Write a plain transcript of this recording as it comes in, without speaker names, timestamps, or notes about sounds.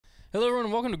Hello, everyone,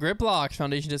 and welcome to Grip Blocks,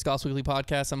 Foundation Disc Golf's weekly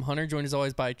podcast. I'm Hunter, joined as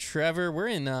always by Trevor. We're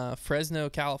in Fresno,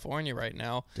 California right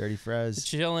now. Dirty Frez.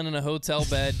 Chilling in a hotel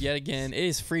bed yet again. It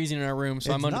is freezing in our room,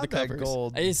 so I'm under the covers. It's not that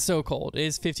cold. It is so cold. It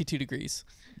is 52 degrees.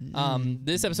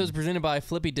 This episode is presented by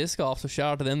Flippy Disc Golf, so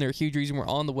shout out to them. They're a huge reason we're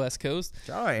on the West Coast.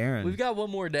 Shout out Aaron. We've got one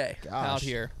more day out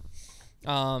here.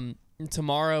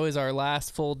 Tomorrow is our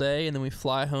last full day, and then we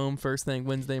fly home first thing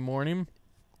Wednesday morning.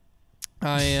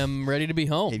 I am ready to be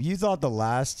home. If you thought the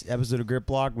last episode of Grip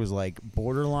Block was like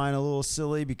borderline a little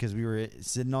silly because we were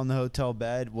sitting on the hotel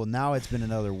bed, well, now it's been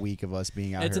another week of us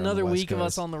being out here. It's another on the West week Coast. of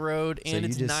us on the road, and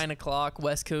it's 9 o'clock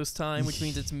West Coast time, which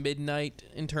means it's midnight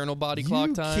internal body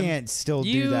clock time. You can't still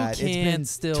do that. You can't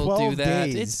still do that.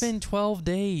 Days. It's been 12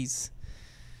 days.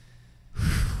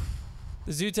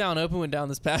 The Zootown Open went down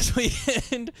this past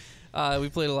weekend. We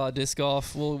played a lot of disc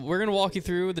golf. Well, we're going to walk you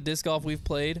through the disc golf we've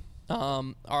played.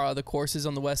 The courses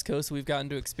on the West Coast we've gotten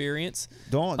to experience.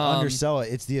 Don't undersell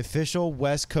it. It's the official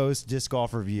West Coast disc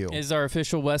golf review. Is our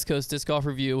official West Coast disc golf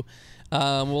review.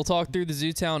 We'll talk through the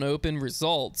Zootown Open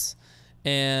results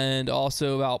and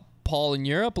also about Paul in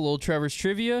Europe, a little Trevor's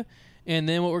trivia, and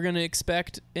then what we're going to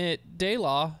expect at De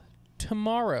La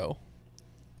tomorrow.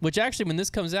 Which actually, when this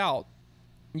comes out,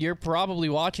 you're probably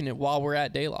watching it while we're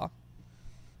at De La,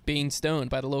 being stoned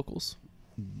by the locals.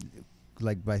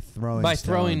 Like by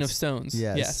throwing of stones.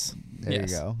 Yes. There you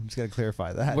go. I'm just got to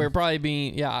clarify that. We're probably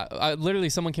being, literally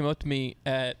someone came up to me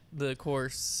at the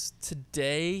course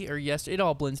today or yesterday. It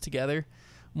all blends together.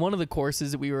 One of the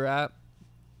courses that we were at,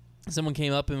 someone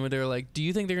came up and they were like, do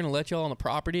you think they're going to let y'all on the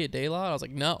property at De La? I was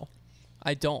like, no,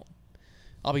 I don't.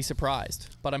 I'll be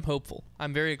surprised, but I'm hopeful.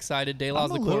 I'm very excited. De La's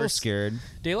the course. I'm a little scared.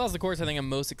 De La's the course I think I'm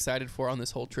most excited for on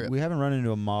this whole trip. We haven't run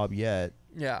into a mob yet.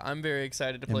 Yeah, I'm very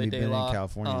excited to play De La. We've been in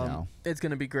California now. It's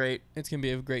going to be great. It's going to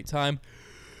be a great time.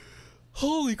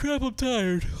 Holy crap, I'm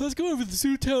tired. Let's go over the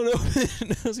Zootown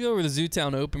Open. Let's go over the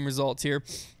Zootown Open results here.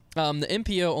 The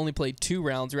MPO only played 2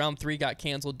 rounds. Round 3 got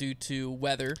canceled due to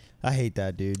weather. I hate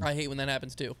that, dude. I hate when that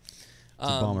happens, too. It's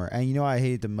a bummer. And you know what I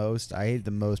hate it the most? I hate it the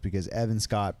most because Evan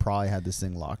Scott probably had this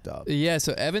thing locked up. Yeah,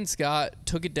 so Evan Scott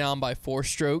took it down by 4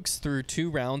 strokes through 2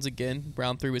 rounds again.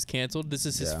 Round 3 was canceled. This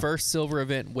is his first silver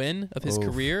event win of his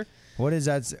career. What is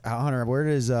that, Hunter? Where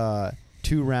does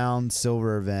 2-round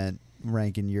silver event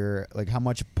rank in your, like,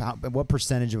 what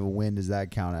percentage of a win does that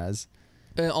count as?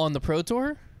 On the Pro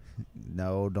Tour?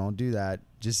 No, don't do that.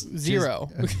 Just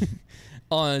 0.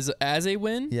 As a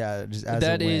win? Yeah, just as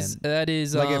a win. That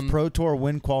is like if Pro Tour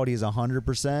win quality is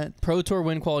 100%. Pro Tour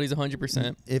win quality is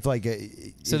 100%. If like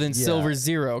then silver's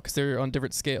 0 because they're on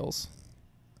different scales.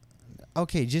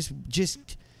 Okay, just.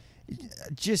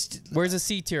 Where's a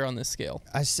C tier on this scale?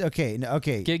 Okay.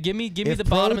 Give me the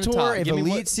bottom and the top. If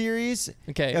Elite Series.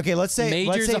 Okay. Let's say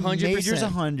Major's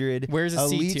 100. Where's a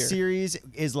C tier? Elite Series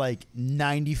is like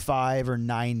 95 or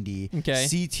 90. Okay.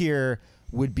 C tier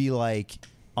would be like.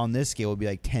 On this scale would be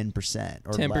like 10%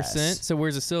 or 10%. Less. So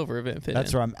where's a silver event fit?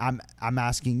 That's what I'm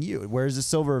asking you. Where's a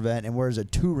silver event and where's a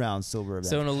 2-round silver event?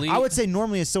 So an elite, I would say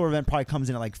normally a silver event probably comes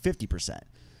in at like 50%.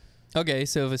 Okay,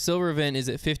 so if a silver event is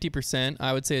at 50%,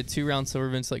 I would say a 2-round silver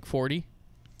event's like 40.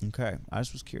 Okay, I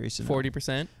just was curious to know.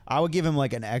 40%. I would give him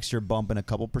like an extra bump in a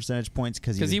couple percentage points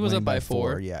because he was up by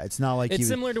 4. Yeah, it's not like it's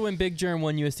similar to when Big Germ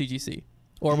won USDGC.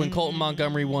 Or when Colton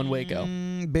Montgomery won Waco.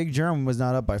 Big Germ was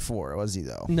not up by 4, was he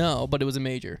though? No, but it was a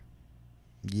major.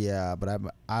 Yeah, but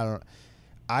I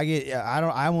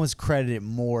almost credit it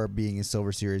more being a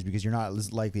silver series because you're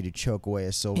not likely to choke away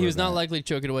a silver. He was not likely to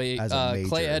choke it away.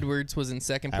 Clay Edwards was in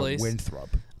second place. Winthrop.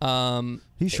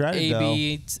 He shredded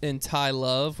AB and Ty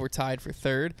Love were tied for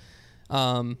 3rd.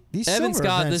 Evan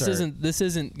Scott. This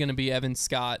isn't going to be Evan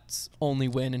Scott's only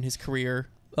win in his career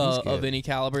of any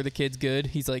caliber. The kid's good.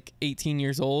 He's like 18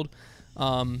 years old.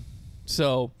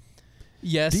 So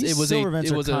yes, these it was silver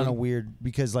events are kind of weird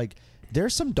because like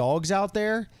there's some dogs out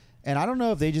there. And I don't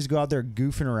know if they just go out there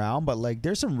goofing around, but like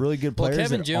there's some really good players.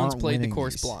 Kevin that Jones aren't played the winning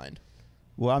course these. blind.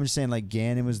 Well, I'm just saying like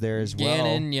Gannon was there as well.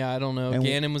 Gannon, yeah, I don't know. And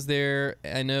Gannon was there.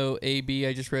 I know AB.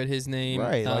 I just read his name.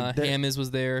 Right, like Hammers was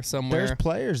there somewhere. There's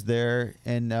players there,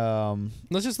 and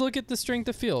let's just look at the strength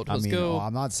of field. Let's go.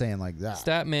 I'm not saying like that.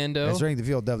 Stat Mando. The strength of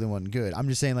field definitely wasn't good. I'm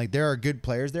just saying like there are good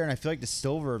players there, and I feel like the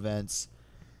silver events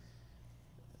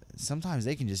sometimes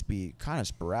they can just be kind of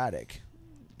sporadic.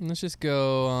 Let's just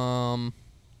go.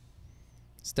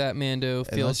 Stat Mando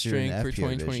field strength for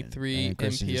 2023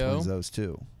 Christian MPO. just wins those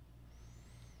too.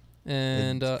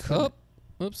 And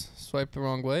oops, swiped the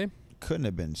wrong way. Couldn't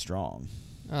have been strong.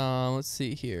 Let's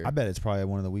see here. I bet it's probably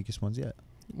one of the weakest ones yet.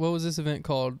 What was this event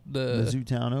called? The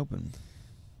Zootown Open.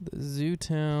 The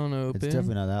Zootown Open. It's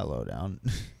definitely not that low down.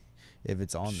 If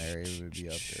it's on there, it would be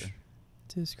up there.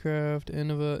 Discraft,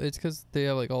 Innova. It's because they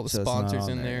have like all the So it's not sponsors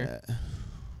on in there. yet.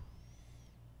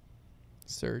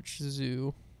 Search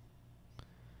Zoo.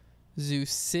 Zoo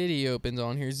City opens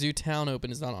on here. Zoo Town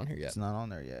Open is not on here yet. It's not on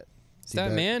there yet. It's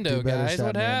that Mando, guys.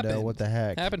 What happened? What the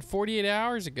heck? Happened 48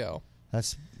 hours ago.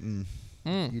 That's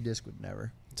UDisc would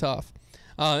never. Tough.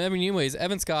 Anyways,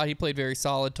 Evan Scott, he played very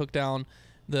solid. Took down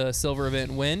the silver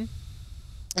event win.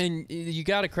 And you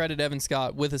got to credit Evan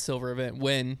Scott with a silver event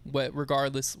win.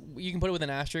 Regardless, you can put it with an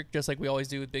asterisk, just like we always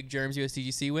do with Big Germ's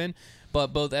USDGC win. But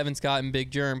both Evan Scott and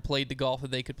Big Germ played the golf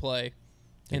that they could play,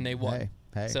 and they won.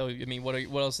 Hey. So I mean, what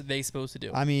else are they supposed to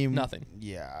do? I mean, nothing.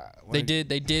 Yeah, They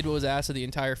did what was asked of the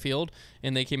entire field,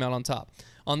 and they came out on top.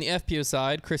 On the FPO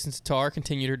side, Kristen Tatar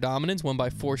continued her dominance, won by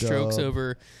 4 strokes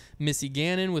over Missy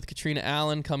Gannon, with Katrina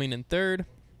Allen coming in third.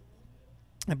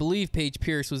 I believe Paige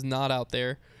Pierce was not out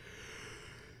there.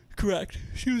 Correct.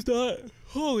 She was not.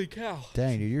 Holy cow.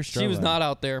 Dang, dude, you're struggling. She was not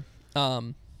out there.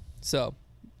 So,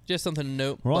 just something to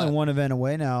note. We're only one event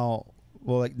away now.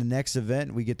 Well, like the next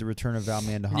event, we get the return of Val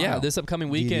Mandahano. Yeah, this upcoming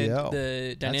weekend, DDO.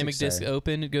 the Dynamic Disc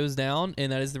Open goes down,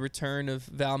 and that is the return of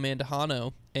Val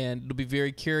Mandahano. And it'll be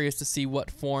very curious to see what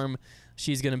form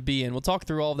she's going to be in. We'll talk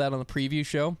through all of that on the preview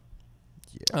show.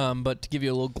 Yeah. But to give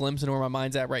you a little glimpse into where my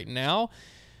mind's at right now,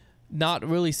 not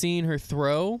really seeing her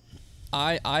throw.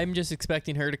 I'm just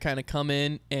expecting her to kind of come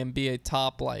in and be a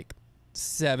top like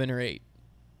 7 or 8.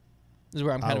 This is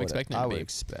where I'm kind of expecting her to be. I would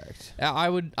expect.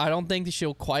 I don't think that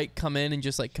she'll quite come in and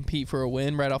just like compete for a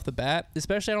win right off the bat.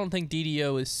 Especially, I don't think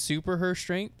DDO is super her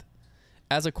strength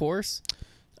as a course.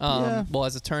 Well,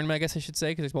 as a tournament, I guess I should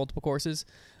say, because there's multiple courses.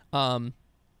 But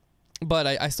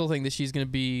I still think that she's going to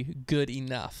be good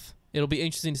enough. It'll be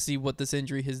interesting to see what this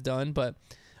injury has done, but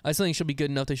I still think she'll be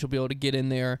good enough that she'll be able to get in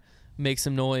there, make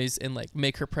some noise, and like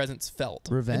make her presence felt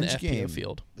revenge in the FPO game.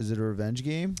 Field. Is it a revenge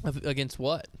game? Against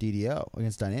what? DDO,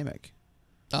 against Dynamic.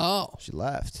 Oh. She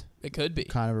left. It could be.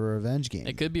 Kind of a revenge game.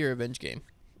 It could be a revenge game.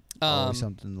 Always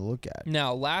something to look at.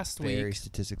 Now, last week... Very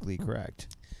statistically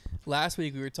correct. Last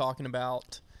week, we were talking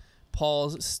about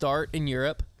Paul's start in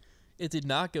Europe. It did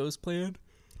not go as planned.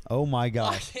 Oh, my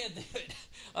gosh. I can't do it.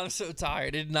 I'm so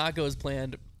tired. It did not go as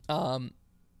planned.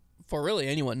 For really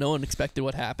anyone, no one expected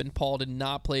what happened. Paul did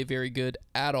not play very good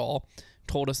at all.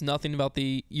 Told us nothing about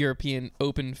the European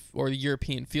Open or the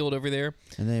European field over there.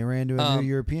 And they ran to a new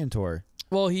European tour.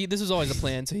 Well, this was always a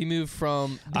plan. So he moved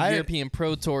from the European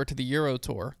Pro Tour to the Euro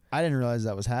Tour. I didn't realize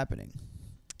that was happening.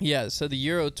 Yeah, so the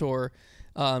Euro Tour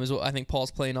is what I think Paul's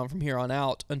playing on from here on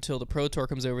out until the Pro Tour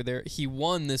comes over there. He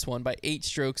won this one by 8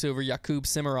 strokes over Jakub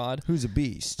Simerad. Who's a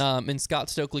beast. And Scott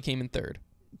Stokely came in third.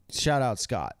 Shout out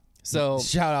Scott. So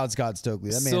shout out Scott Stokely.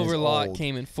 That man Silver is Lot old.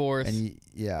 came in fourth. And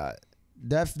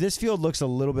this field looks a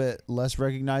little bit less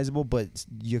recognizable, but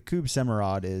Jakub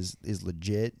Simerad is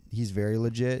legit. He's very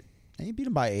legit. And he beat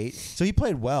him by 8. So he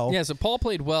played well. Yeah, so Paul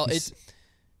played well. When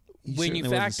you certainly factor in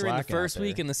the wasn't slacking first out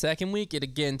week there. and the second week, it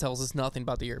again tells us nothing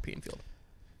about the European field.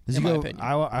 Does in he my go, opinion.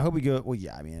 I hope he go. Well,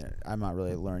 yeah. I mean, I'm not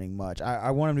really learning much.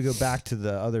 I want him to go back to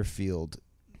the other field.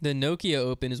 The Nokia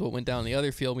Open is what went down in the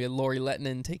other field. We had Lori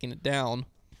Lettinen taking it down,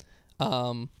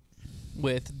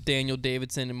 with Daniel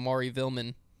Davidson and Maury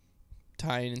Villman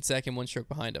tying in second, 1 stroke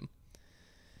behind him.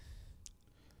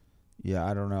 Yeah,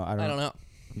 I don't know. I don't know.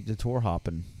 The tour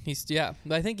hopping.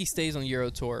 I think he stays on Euro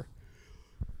Tour.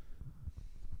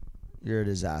 You're a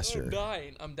disaster.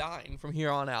 I'm dying from here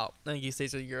on out. I think he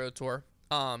stays on the Euro Tour.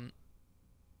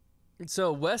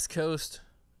 So West Coast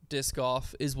disc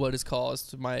golf is what has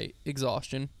caused my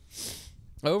exhaustion.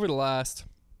 Over the last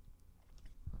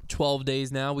 12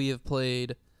 days now, we have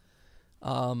played,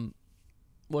 18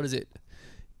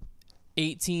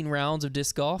 rounds of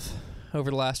disc golf over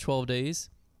the last 12 days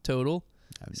total.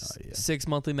 I have no idea. 6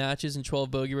 monthly matches and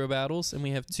 12 bogey row battles, and we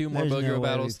have 2 more bogey row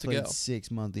battles to go. 6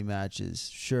 monthly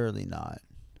matches. Surely not.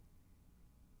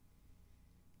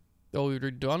 Oh, we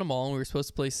were done them all. And we were supposed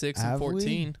to play 6 and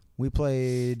 14. We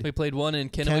played. We played one in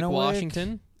Kennewick,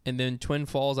 Washington, and then Twin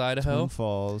Falls, Idaho. Twin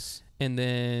Falls. And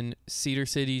then Cedar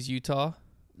Cities, Utah.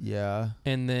 Yeah.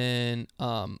 And then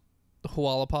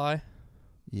Hualapai.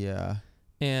 Yeah.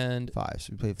 And 5. So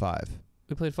we played 5.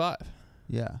 we played 5.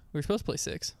 Yeah. We were supposed to play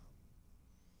 6.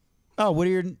 Oh, what are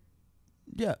your?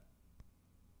 Yeah.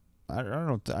 I don't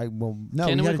know. No,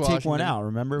 we Kennewick, had to take one Washington. out.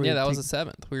 Remember? Yeah, that was the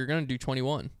 7th. We were going to do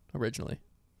 21 originally.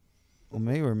 Well,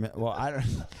 maybe I don't.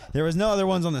 There was no other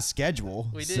ones on the schedule.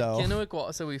 We did so.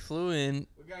 Kennewick, so we flew in.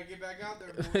 We gotta get back out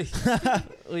there.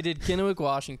 We did Kennewick,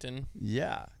 Washington,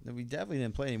 Yeah, we definitely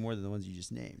didn't play any more than the ones you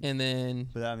just named. and then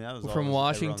But I mean, that was all from that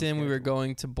was ever on the Washington we were schedule.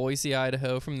 going to Boise,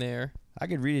 Idaho. From there, I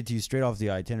could read it to you straight off the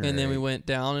itinerary. And then we went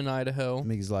down in Idaho.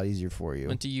 Makes it a lot easier for you.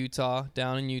 Went to Utah,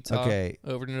 down in Utah, Okay.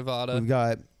 over to Nevada. We've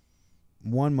got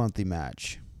 1 monthly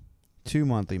match, 2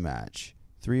 monthly match,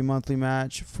 3 monthly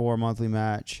match, 4 monthly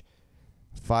match,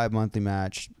 5 monthly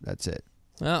match. That's it.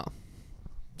 Oh.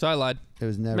 So I lied. It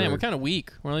was never. Man, we're kind of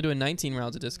weak. We're only doing 19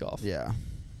 rounds of disc golf. Yeah.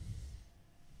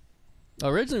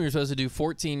 Originally, we were supposed to do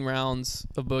 14 rounds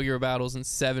of bogey row battles and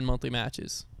 7 monthly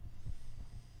matches.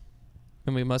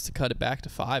 And we must have cut it back to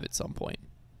 5 at some point.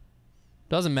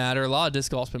 Doesn't matter. A lot of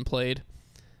disc golf's been played.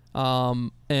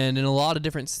 And in a lot of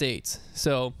different states.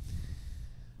 So,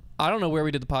 I don't know where we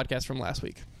did the podcast from last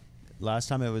week. Last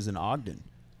time it was in Ogden.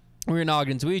 We were in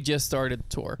Ogden, so we just started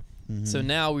the tour. Mm-hmm. So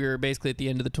now we are basically at the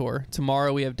end of the tour.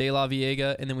 Tomorrow we have De La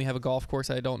Viega, and then we have a golf course.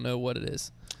 I don't know what it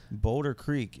is. Boulder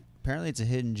Creek. Apparently it's a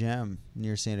hidden gem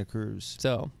near Santa Cruz.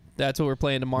 So that's what we're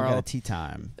playing We tomorrow. got a tea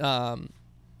time.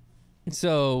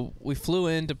 So we flew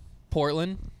into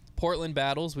Portland. Portland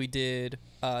battles. We did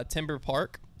Timber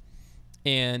Park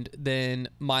and then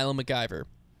Milo MacGyver.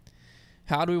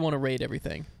 How do we want to rate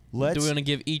everything? Do we want to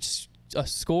give each a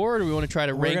score, or do we want to try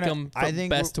to rank them from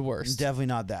best to worst? Definitely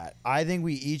not that. I think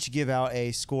we each give out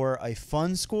a score, a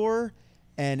fun score,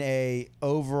 and a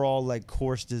overall like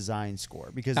course design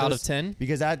score. Because out of 10?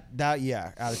 Because that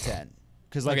yeah, out of 10.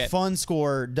 Because like Okay. fun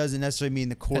score doesn't necessarily mean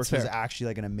the course That's was fair. actually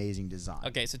like an amazing design.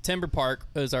 Okay, so Timber Park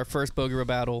was our first bogey row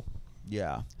battle.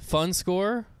 Yeah. Fun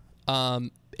score, 8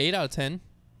 out of 10.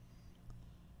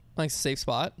 Like a safe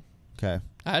spot. Okay.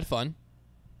 I had fun.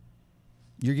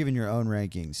 You're giving your own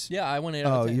rankings. Yeah, I went 8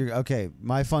 out of 10. You're okay.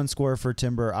 My fun score for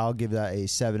Timber, I'll give that a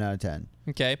 7 out of 10.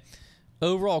 Okay.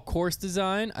 Overall course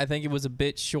design, I think it was a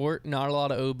bit short. Not a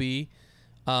lot of OB.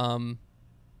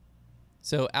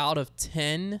 So out of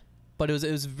 10, but it was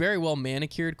a very well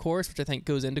manicured course, which I think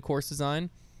goes into course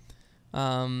design.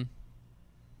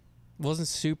 Wasn't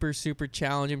super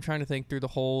challenging. I'm trying to think through the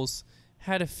holes.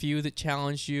 Had a few that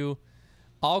challenged you.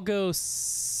 I'll go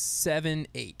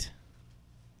 7-8.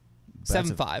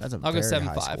 7-5. That's a I'll go very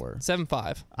high 7-5. score.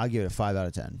 7-5. I'll give it a 5 out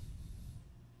of 10.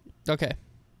 Okay.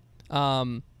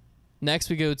 Next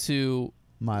we go to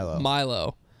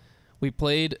Milo. We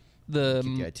played the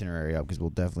Keep the itinerary up because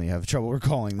we'll definitely have trouble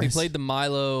recalling this. we played the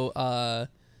Milo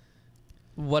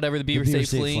whatever the Beaver Beaver Safe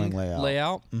Safe Fling Fling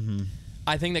layout. Mm-hmm.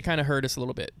 I think that kind of hurt us a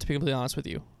little bit, to be completely honest with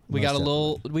you. We Most got a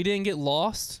little we didn't get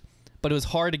lost, but it was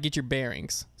hard to get your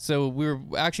bearings. So we were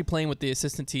actually playing with the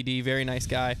assistant TD, very nice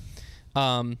guy.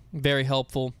 Very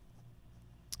helpful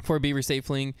for Beaver Safe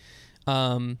Fling.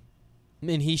 And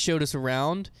he showed us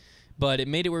around, but it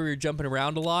made it where we were jumping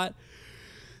around a lot.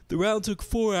 The round took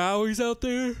 4 hours out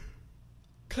there.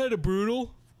 Kind of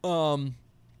brutal.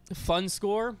 Fun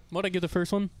score. What'd I give the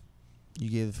first one? You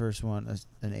gave the first one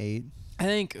an 8. I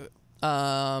think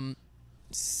 7-8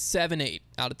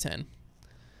 out of 10.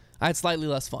 I had slightly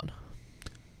less fun.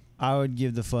 I would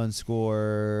give the fun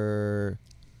score.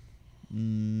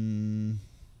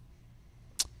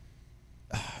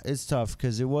 It's tough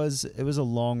because it was a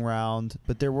long round,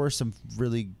 but there were some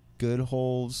really good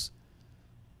holes.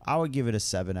 I would give it a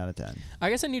 7 out of 10. I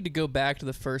guess I need to go back to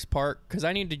the first part because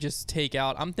I need to just take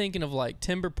out. I'm thinking of like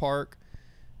Timber Park.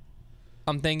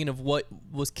 I'm thinking of what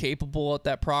was capable at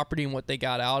that property and what they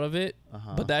got out of it.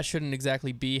 But that shouldn't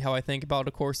exactly be how I think about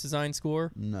a course design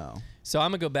score. No. So I'm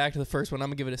going to go back to the first one. I'm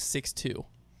going to give it a 6.2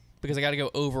 because I got to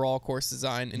go overall course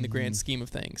design in the grand scheme of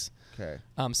things. Okay.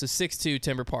 So 6.2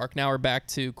 Timber Park. Now we're back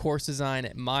to course design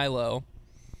at Milo.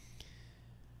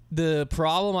 The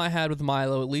problem I had with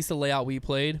Milo, at least the layout we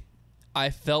played, I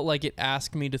felt like it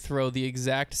asked me to throw the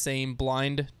exact same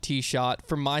blind tee shot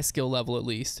for my skill level at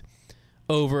least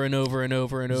over and over and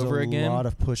over and over again. There's a lot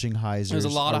of pushing hyzers. There's a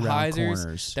lot of around hyzers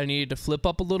corners. that I needed to flip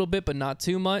up a little bit, but not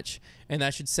too much, and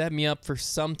that should set me up for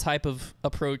some type of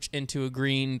approach into a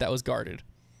green that was guarded.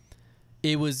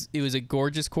 It was a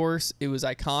gorgeous course. It was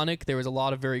iconic. There was a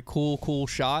lot of very cool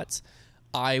shots.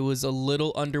 I was a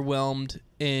little underwhelmed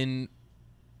in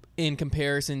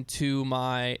comparison to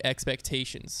my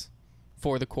expectations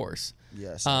for the course.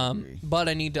 Yes, I agree. But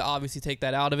I need to obviously take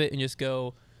that out of it and just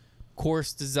go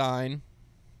course design.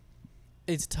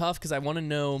 It's tough because I want to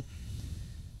know.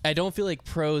 I don't feel like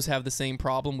pros have the same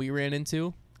problem we ran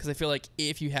into because I feel like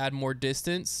if you had more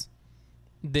distance,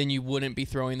 then you wouldn't be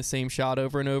throwing the same shot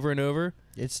over and over and over.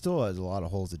 It still has a lot of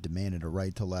holes that demanded a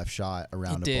right to left shot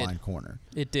around a blind corner.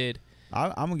 It did.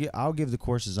 I'll give the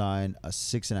course design a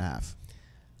 6.5.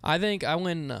 I think I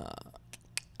went. I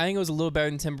think it was a little better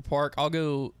than Timber Park. I'll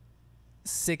go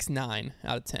 6.9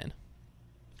 out of 10.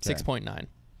 Okay. 6.9.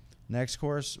 Next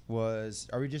course was.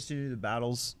 Are we just doing the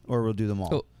battles or we'll do them all?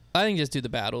 Oh, I think just do the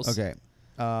battles. Okay.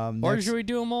 Or should we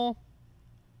do them all?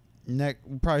 We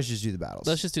probably should just do the battles.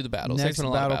 Let's just do the battles. Next There's been a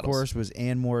lot of battle battles. course was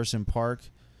Ann Morrison Park,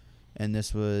 and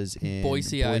this was in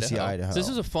Boise, Idaho. So this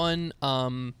was a fun,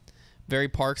 very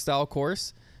park-style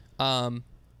course.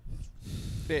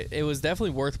 It was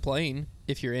definitely worth playing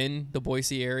if you're in the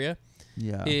Boise area.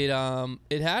 Yeah.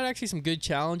 It had actually some good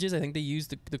challenges. I think they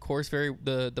used the course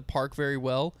the park very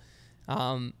well.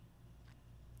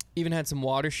 Even had some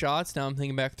water shots. Now I'm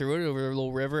thinking back through it over a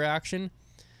little river action.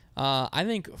 I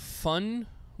think fun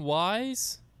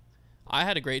wise, I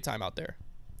had a great time out there.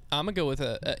 I'm gonna go with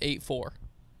a 8.4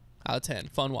 out of 10.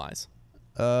 Fun wise.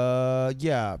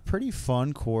 Yeah, pretty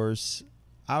fun course.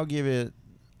 I'll give it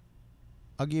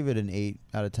an 8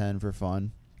 out of 10 for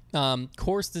fun.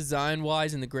 Course design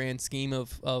wise, in the grand scheme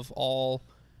of all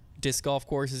disc golf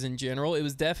courses in general, it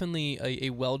was definitely a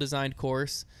well designed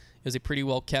course. It was a pretty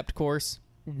well kept course,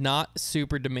 not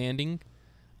super demanding.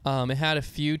 It had a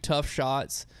few tough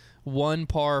shots. One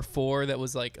par 4 that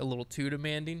was like a little too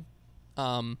demanding.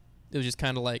 It was just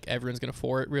kind of like everyone's gonna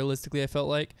four it realistically. I felt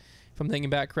like, if I'm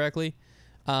thinking back correctly.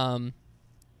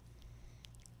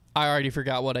 I already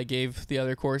forgot what I gave the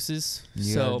other courses,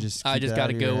 so I just got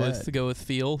to go with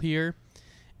feel here.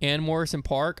 And Morrison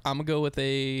Park, I'm gonna go with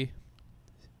a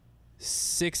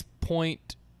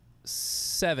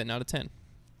 6.7 out of 10.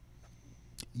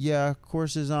 Yeah,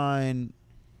 course design.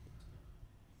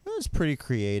 It was pretty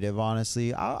creative,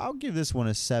 honestly. I'll give this one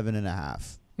a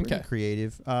 7.5. Pretty Okay.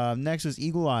 creative. Next was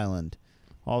Eagle Island,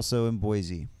 also in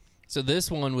Boise. So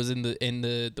this one was in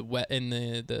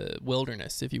the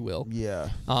wilderness, if you will. Yeah.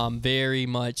 Very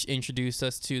much introduced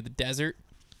us to the desert.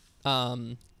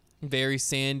 Very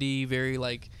sandy, very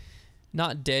like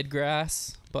not dead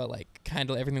grass, but like kind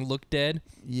of everything looked dead.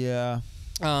 Yeah.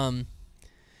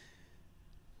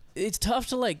 It's tough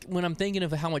to like when I'm thinking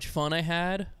of how much fun I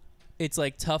had. It's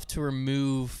like tough to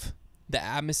remove the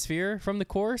atmosphere from the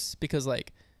course because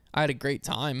like I had a great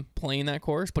time playing that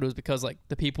course, but it was because like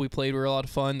the people we played were a lot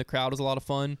of fun, the crowd was a lot of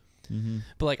fun. Mm-hmm.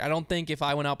 But like I don't think if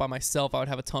I went out by myself, I would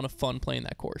have a ton of fun playing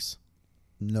that course.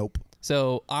 Nope.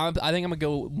 So I think I'm gonna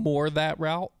go more that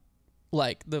route.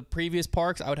 Like the previous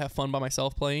parks, I would have fun by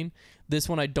myself playing. This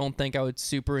one, I don't think I would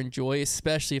super enjoy,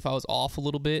 especially if I was off a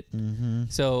little bit. Mm-hmm.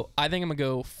 So I think I'm gonna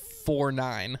go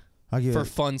 4.9 for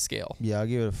fun scale. Yeah, I'll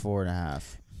give it a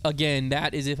 4.5. Again,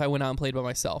 that is if I went out and played by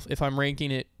myself. If I'm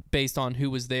ranking it based on who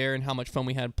was there and how much fun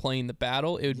we had playing the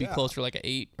battle, it would be closer to like an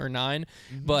 8 or 9.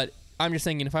 Mm-hmm. But I'm just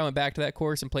thinking if I went back to that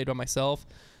course and played by myself,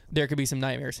 there could be some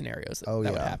nightmare scenarios that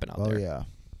would happen out there. Yeah.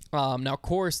 Now,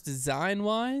 course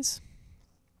design-wise,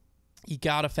 you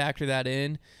got to factor that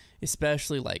in,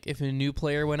 especially like if a new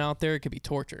player went out there, it could be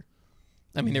torture.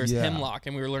 I mean, there was Hemlock,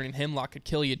 and we were learning Hemlock could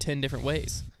kill you 10 different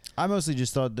ways. I mostly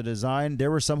just thought the design.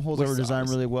 There were some holes that were designed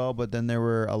really well, but then there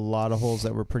were a lot of holes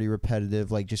that were pretty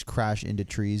repetitive, like just crash into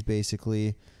trees,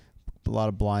 basically. A lot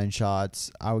of blind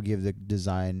shots. I would give the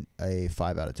design a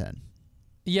 5 out of 10.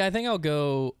 Yeah, I think I'll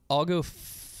go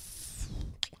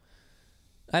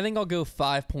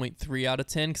 5.3 out of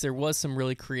 10 because there was some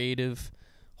really creative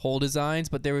hole designs,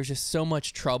 but there was just so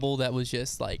much trouble that was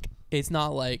just like, it's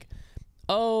not like,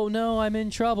 oh no, I'm in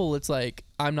trouble. It's like,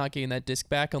 I'm not getting that disc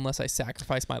back unless I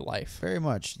sacrifice my life. Very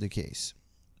much the case.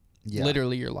 Yeah.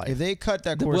 Literally your life. If they cut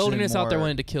that the course wilderness in more, out there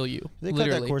wanted to kill you. If they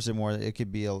cut that course in more, it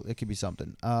could be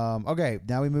something. Okay,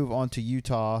 now we move on to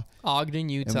Utah. Ogden,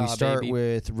 Utah, and we start baby.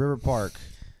 with River Park.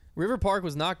 River Park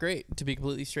was not great, to be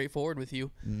completely straightforward with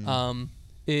you.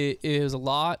 It was a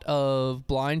lot of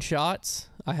blind shots.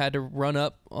 I had to run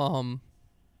up.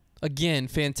 Again,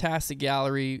 fantastic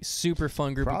gallery, super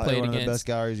fun group Probably we played one against. Of the best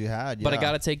galleries you had. Yeah. But I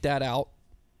got to take that out.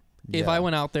 If I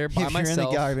went out there by myself, if you're in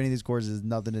the gallery of any of these courses,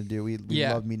 nothing to do. We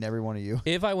love meeting every one of you.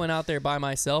 If I went out there by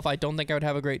myself, I don't think I would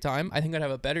have a great time. I think I'd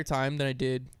have a better time than I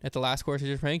did at the last course I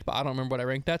just ranked, but I don't remember what I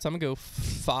ranked at, so I'm gonna go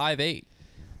 5.8.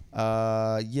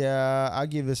 Yeah, I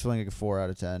give this one like a 4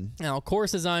 out of 10. Now,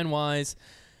 course design wise,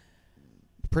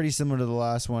 pretty similar to the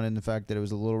last one in the fact that it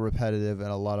was a little repetitive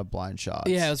and a lot of blind shots.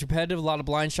 yeah, it was repetitive, a lot of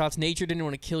blind shots. Nature didn't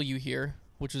want to kill you here,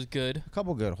 which was good. A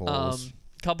couple good holes.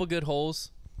 Couple good holes.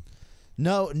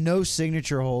 No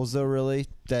signature holes though. Really,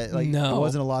 that like No. there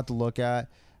wasn't a lot to look at.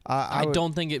 I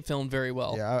don't think it filmed very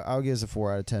well. Yeah, I'll give this a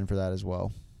 4 out of 10 for that as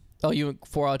well. Oh, you went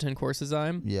 4 out of 10 course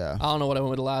design? Yeah. I don't know what I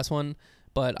went with the last one,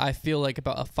 but I feel like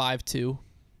about a 5.2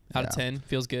 out of 10.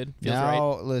 Feels good. Feels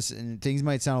now, right. Listen, things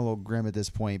might sound a little grim at this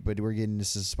point, but we're getting into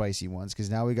some spicy ones because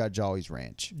now we got Jolly's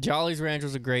Ranch. Jolly's Ranch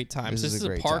was a great time. This is a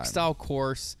great park time. style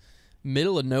course,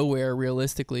 middle of nowhere,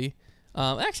 realistically.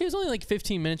 Actually, it was only like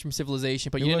 15 minutes from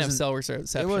civilization, but you didn't have cell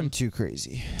reception. It wasn't too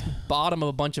crazy. Bottom of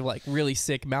a bunch of like really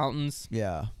sick mountains.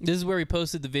 Yeah. This is where we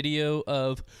posted the video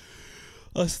of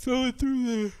us throwing through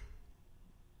there.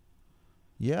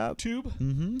 Yeah. Tube.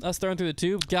 Mm-hmm. Us throwing through the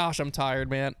tube. Gosh, I'm tired,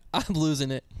 man. I'm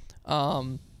losing it.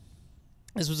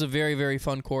 This was a very, very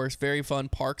fun course. Very fun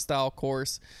park-style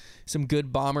course. Some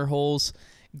good bomber holes.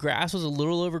 Grass was a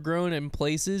little overgrown in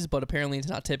places, but apparently it's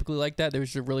not typically like that. There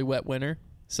was a really wet winter,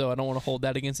 so I don't want to hold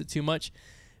that against it too much.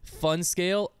 Fun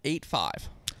scale, 8.5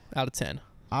 out of 10.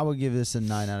 I would give this a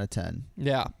 9 out of 10.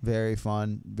 Yeah. Very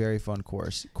fun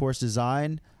course. Course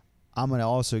design, I'm going to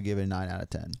also give it a 9 out of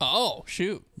 10. Oh,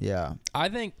 shoot. Yeah. I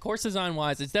think course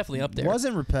design-wise, it's definitely up there.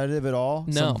 Wasn't repetitive at all.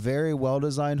 No. Some very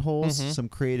well-designed holes, some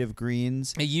creative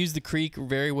greens. It used the creek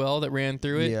very well that ran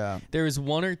through it. Yeah. There was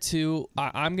one or two.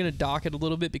 I'm going to dock it a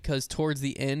little bit because towards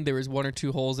the end, there was one or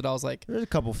two holes that I was like, There's a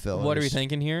couple fillers. what are we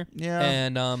thinking here? Yeah.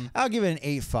 And I'll give it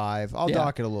an 8.5. I'll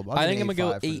dock it a little bit. I think I'm going to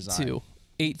go 8.2.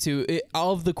 8.2.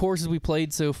 Of the courses we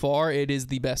played so far, it is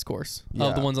the best course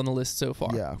of the ones on the list so far.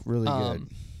 Yeah, really good.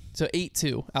 So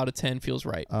 8.2 out of 10 feels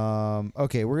right.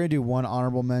 Okay, we're going to do one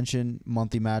honorable mention,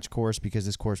 monthly match course, because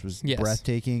this course was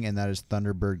breathtaking, and that is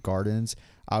Thunderbird Gardens.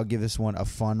 I'll give this one a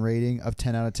fun rating of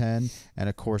 10 out of 10 and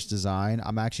a course design.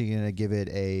 I'm actually going to give it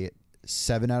a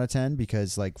 7 out of 10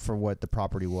 because, like, for what the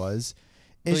property was.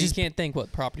 Well, you can't think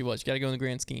what property was. You got to go in the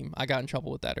grand scheme. I got in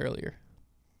trouble with that earlier.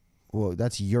 Well,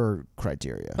 that's your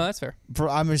criteria. Oh, that's fair.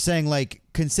 I'm just saying, like,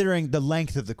 considering the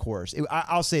length of the course,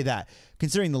 I'll say that.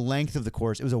 Considering the length of the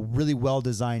course, it was a really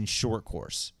well-designed short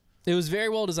course. It was very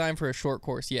well designed for a short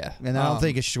course, yeah. And I don't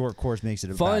think a short course makes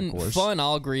it a bad course. Fun,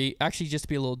 I'll agree. Actually, just to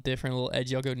be a little different, a little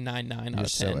edgy, I'll go 9.9 out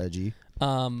of 10. You're so edgy.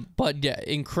 But, yeah,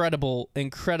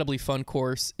 incredibly fun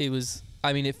course. It was,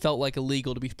 I mean, it felt like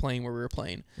illegal to be playing where we were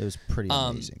playing. It was pretty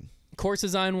amazing. Course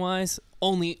design-wise,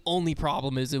 only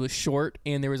problem is it was short,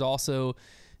 and there was also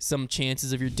some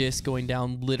chances of your disc going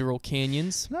down literal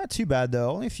canyons. Not too bad,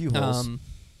 though. Only a few holes.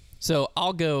 So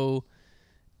I'll go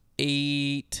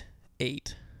 8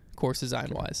 course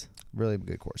design-wise. Really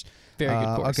good course. Very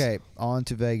good course. Okay, on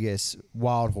to Vegas.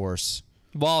 Wild Horse.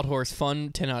 Wild Horse,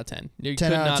 fun, 10 out of 10.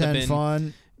 10 out of 10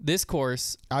 fun. This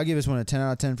course. I'll give this one a 10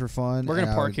 out of 10 for fun. We're going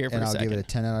to park here for a second. And I'll give it a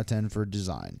 10 out of 10 for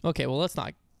design. Okay, well, let's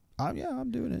not. Yeah, I'm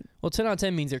doing it. Well, 10 out of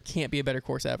 10 means there can't be a better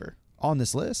course ever. On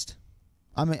this list?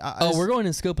 I mean, we're going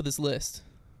in scope of this list.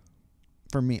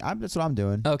 For me, that's what I'm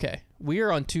doing. Okay. We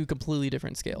are on two completely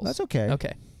different scales. That's okay.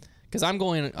 Okay. Because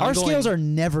our scales are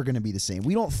never going to be the same.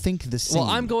 We don't think the same.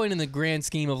 Well, I'm going in the grand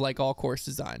scheme of like all course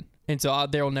design. And so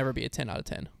there will never be a 10 out of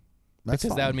 10. That's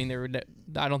because fine. that would mean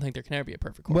I don't think there can ever be a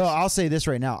perfect course. Well, I'll say this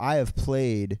right now. I have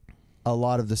played a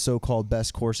lot of the so-called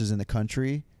best courses in the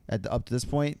country up to this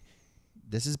point.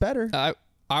 This is better.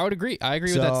 I would agree. I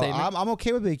agree with that statement. I'm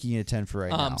okay with making it a 10 for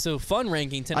right now. So fun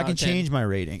ranking 10 out of 10. I can change my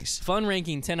ratings. Fun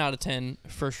ranking 10 out of 10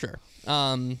 for sure.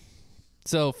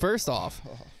 So first off,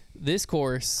 this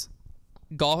course,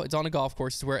 it's on a golf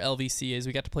course. It's where LVC is.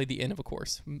 We got to play the end of a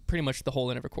course, pretty much the whole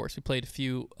end of a course. We played a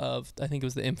few of, I think it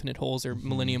was the Infinite holes or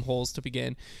Millennium holes to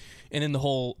begin, and then the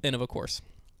whole end of a course.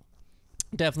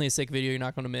 Definitely a sick video you're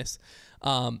not going to miss.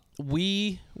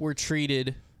 We were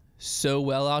treated so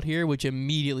well out here, which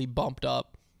immediately bumped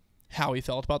up how we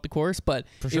felt about the course, but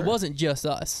it wasn't just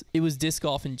us. It was disc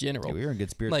golf in general. Yeah, we were in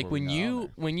good spirits. Like when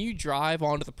you drive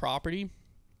onto the property,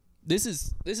 this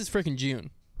is freaking June.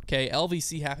 Okay,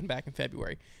 LVC happened back in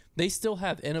February. They still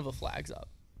have Innova flags up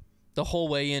the whole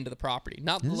way into the property.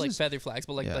 Not like feather flags,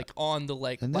 but like on the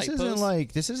light posts.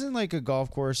 This isn't like a golf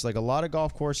course. Like a lot of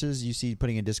golf courses you see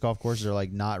putting in disc golf courses are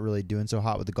like not really doing so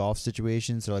hot with the golf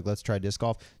situations. They're like, let's try disc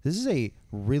golf. This is a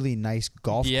really nice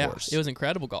golf course. Yeah, it was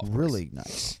incredible golf course. Really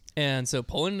nice. And so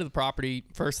pulling into the property,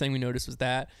 first thing we noticed was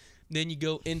that. Then you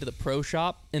go into the pro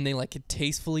shop, and they like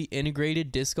tastefully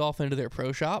integrated disc golf into their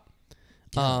pro shop.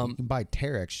 Yeah, you can buy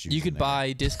Terex shoes. You could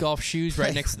buy disc golf shoes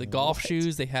right next to the golf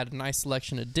shoes. They had a nice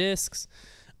selection of discs.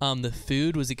 The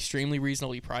food was extremely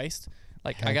reasonably priced.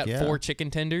 Like I got 4 chicken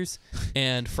tenders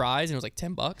and fries, and it was like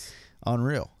 $10.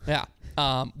 Unreal. Yeah.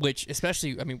 Which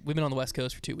especially, I mean, we've been on the West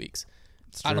Coast for 2 weeks.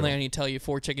 I don't think I need to tell you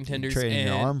 4 chicken tenders and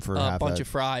your arm for a bunch of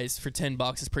fries for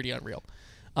 $10 is pretty unreal.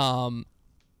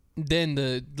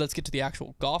 Then let's get to the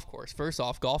actual golf course. First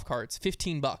off, golf carts,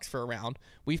 $15 for a round.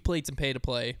 We've played some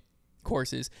pay-to-play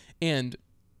courses, and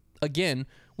again,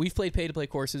 we've played pay-to-play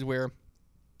courses where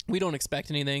we don't expect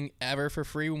anything ever for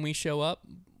free when we show up.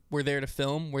 We're there to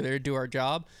film. We're there to do our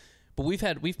job. But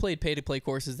we've played pay-to-play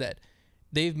courses that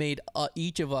they've made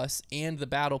each of us and the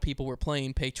battle people we're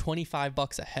playing pay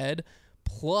 $25 a head,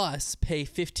 plus pay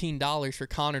 $15 for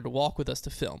Connor to walk with us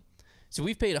to film. So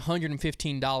we've paid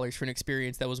 $115 for an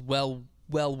experience that was well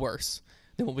worse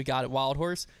than what we got at Wild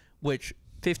Horse, which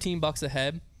 $15 a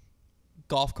head,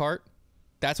 golf cart.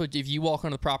 That's what, if you walk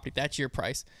onto the property, that's your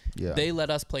price. Yeah. They let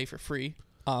us play for free.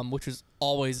 which was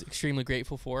always extremely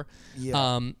grateful for.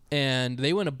 Yeah. And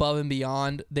they went above and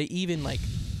beyond. They even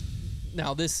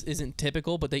now this isn't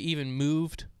typical, but they even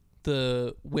moved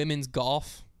the women's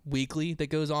golf weekly that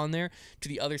goes on there to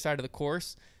the other side of the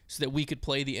course so that we could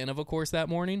play the Innova course that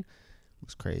morning. It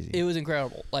was crazy. It was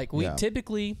incredible. Like we Yeah.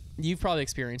 typically, you've probably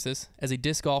experienced this as a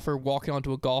disc golfer walking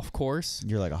onto a golf course.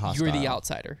 You're like a hostile. You're the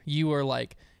outsider. You are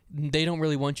like, they don't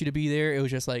really want you to be there. It was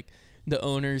just like the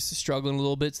owners struggling a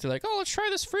little bit. So they're like, oh, let's try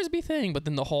this Frisbee thing. But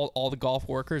then all the golf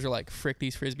workers are like, frick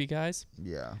these Frisbee guys.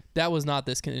 Yeah. That was not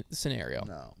this scenario.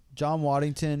 No. John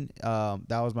Waddington,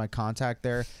 that was my contact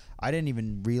there. I didn't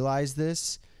even realize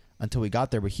this until we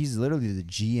got there, but he's literally the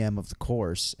GM of the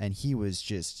course, and he was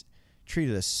just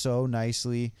treated us so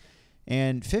nicely.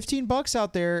 And $15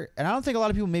 out there, and I don't think a lot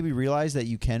of people maybe realize that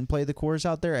you can play the course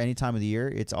out there any time of the year.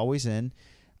 It's always in.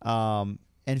 And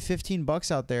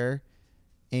 $15 out there,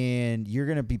 and you're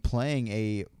going to be playing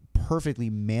a perfectly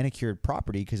manicured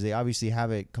property because they obviously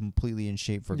have it completely in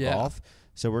shape for golf.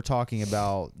 So we're talking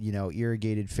about,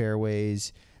 irrigated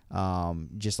fairways,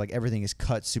 just like everything is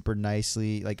cut super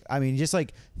nicely. Like, I mean, just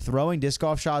like throwing disc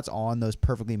golf shots on those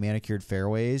perfectly manicured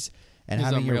fairways and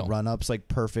having your run-ups like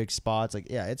perfect spots. Like,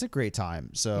 yeah, it's a great time.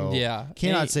 So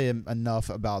cannot say enough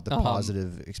about the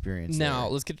positive experience. Now,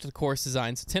 there. let's get to the course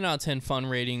design. So 10 out of 10 fun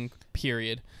rating,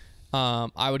 period.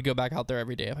 I would go back out there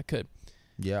every day if I could.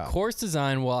 Yeah. Course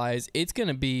design wise, it's going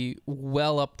to be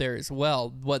well up there as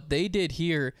well. What they did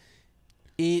here,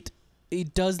 it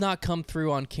does not come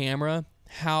through on camera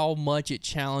how much it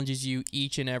challenges you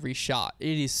each and every shot.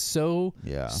 It is so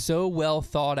well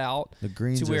thought out. The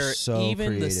greens to where are so even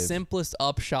creative. the simplest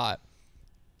upshot,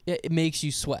 it makes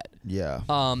you sweat. Yeah.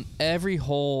 Every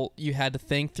hole you had to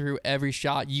think through every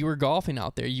shot. You were golfing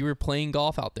out there. You were playing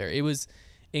golf out there. It was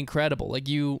incredible. Like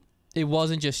it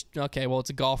wasn't just, okay, well, it's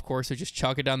a golf course, so just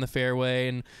chuck it down the fairway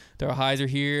and throw a hyzer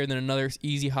here and then another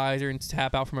easy hyzer and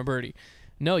tap out from a birdie.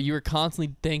 No, you were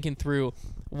constantly thinking through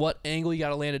what angle you got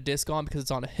to land a disc on because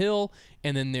it's on a hill,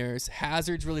 and then there's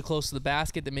hazards really close to the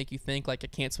basket that make you think, like, I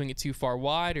can't swing it too far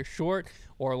wide or short,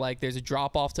 or, like, there's a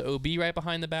drop-off to OB right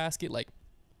behind the basket. Like,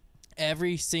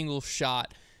 every single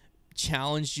shot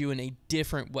challenged you in a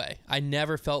different way. I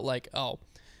never felt like, oh,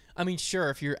 I mean, sure,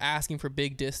 if you're asking for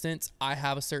big distance, I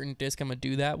have a certain disc I'm going to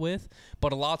do that with.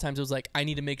 But a lot of times it was like, I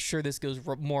need to make sure this goes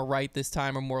more right this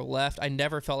time or more left. I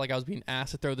never felt like I was being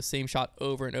asked to throw the same shot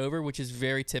over and over, which is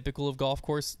very typical of golf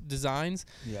course designs.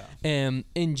 Yeah. And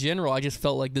in general, I just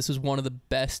felt like this was one of the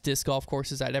best disc golf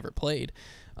courses I'd ever played.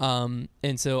 And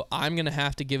so I'm going to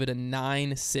have to give it a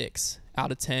 9.6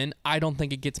 out of 10. I don't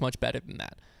think it gets much better than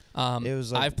that. It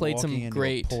was like I've played walking some into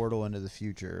great a portal into the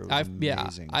future. It was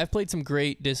amazing. I've played some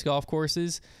great disc golf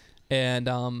courses,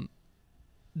 and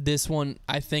this one,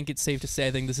 I think it's safe to say,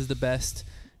 I think this is the best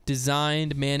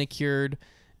designed, manicured,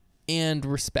 and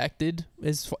respected,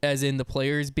 as in the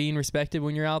players being respected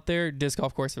when you're out there, disc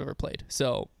golf course I've ever played.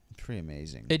 So pretty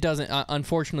amazing. It doesn't,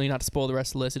 unfortunately, not to spoil the rest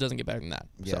of the list, it doesn't get better than that.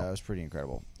 Yeah, it was pretty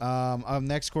incredible.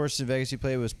 Next course in Vegas we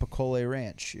played was Pecole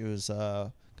Ranch. It was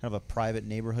kind of a private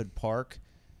neighborhood park.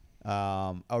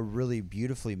 A really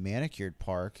beautifully manicured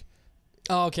park.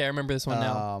 Oh, okay, I remember this one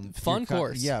now. Fun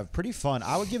course. Yeah, pretty fun.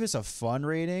 I would give this a fun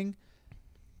rating.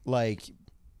 Like,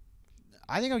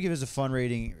 I think I'll give this a fun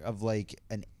rating of like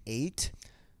an 8.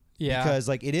 Yeah. Because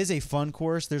like it is a fun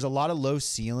course. There's a lot of low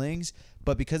ceilings,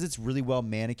 but because it's really well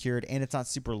manicured and it's not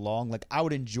super long, like I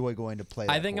would enjoy going to play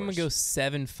that I think course. I'm gonna go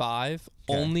 7.5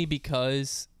 Okay. only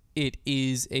because it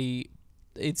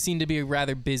seemed to be a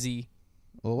rather busy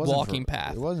walking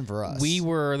path. It wasn't for us. We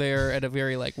were there at a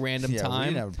very like random yeah, time. we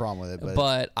didn't have a problem with it,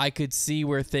 but I could see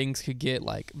where things could get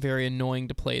like very annoying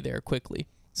to play there quickly.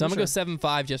 So I'm gonna go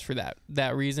 7.5 just for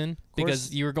that reason,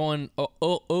 because you were going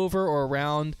over or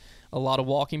around a lot of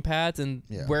walking paths, and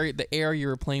where the area you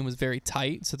were playing was very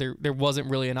tight, so there wasn't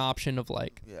really an option of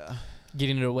like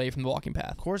getting it away from the walking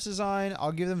path. Course design,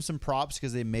 I'll give them some props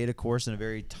because they made a course in a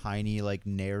very tiny, like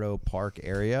narrow park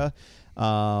area.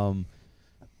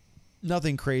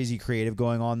 Nothing crazy creative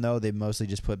going on though. They mostly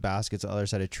just put baskets on the other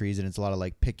side of trees, and it's a lot of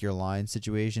like pick your line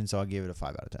situation. So I'll give it a 5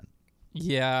 out of 10.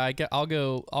 Yeah, I'll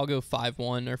go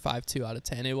 5.1 or 5.2 out of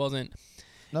 10. It wasn't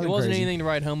crazy. anything to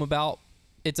write home about.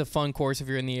 It's a fun course if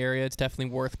you're in the area. It's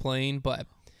definitely worth playing, but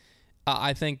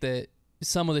I think that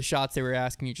some of the shots they were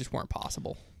asking you just weren't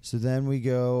possible. So then we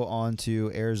go on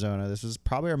to Arizona. This was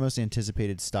probably our most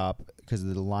anticipated stop because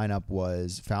the lineup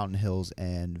was Fountain Hills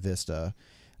and Vista.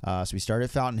 So we started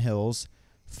at Fountain Hills.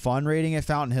 Fun rating at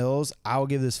Fountain Hills, I will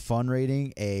give this fun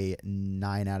rating a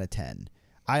 9 out of 10.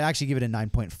 I actually give it a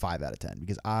 9.5 out of 10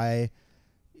 because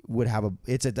would have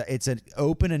it's an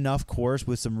open enough course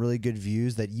with some really good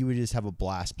views that you would just have a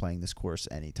blast playing this course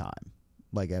anytime,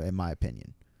 like in my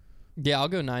opinion. Yeah, I'll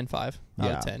go 9.5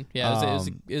 out of 10. Yeah,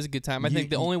 it was a good time. I think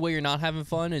the only way you're not having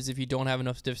fun is if you don't have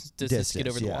enough distance to get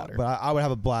over the water. But I would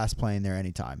have a blast playing there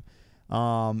anytime.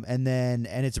 And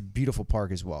it's a beautiful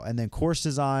park as well. And then course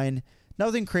design,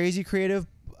 nothing crazy creative.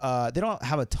 They don't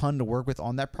have a ton to work with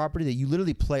on that property. That you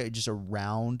literally play just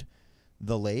around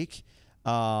the lake.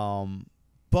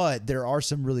 But there are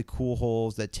some really cool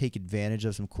holes that take advantage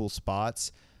of some cool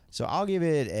spots. So I'll give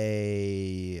it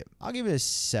a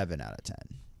 7 out of 10.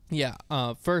 Yeah.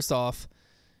 First off,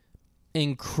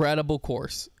 incredible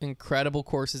course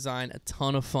design, a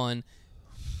ton of fun.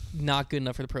 Not good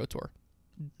enough for the Pro Tour.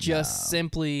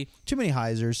 Simply too many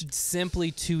hyzers.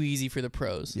 Simply too easy for the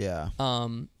pros. Yeah.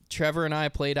 Trevor and I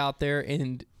played out there,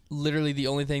 and literally the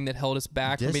only thing that held us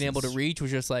back from being able to reach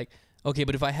was just like, okay,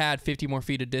 but if I had 50 more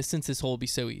feet of distance, this hole would be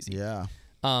so easy. Yeah.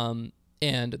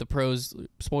 And the pros,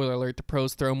 spoiler alert, the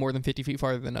pros throw more than 50 feet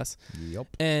farther than us. Yep.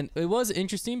 And it was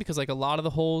interesting because like a lot of the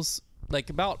holes,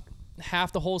 like about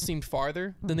half the holes seemed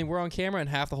farther than they were on camera, and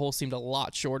half the holes seemed a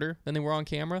lot shorter than they were on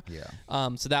camera. Yeah.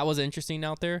 So that was interesting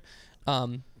out there.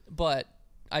 But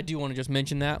I do want to just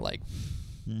mention that like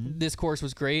this course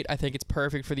was great. I think it's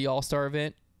perfect for the All-Star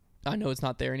event. I know it's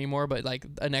not there anymore, but like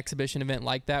an exhibition event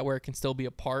like that where it can still be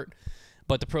a part,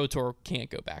 but the Pro Tour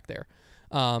can't go back there.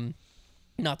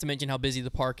 Not to mention how busy the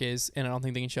park is, and I don't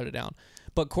think they can shut it down.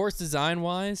 But course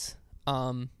design-wise,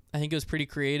 I think it was pretty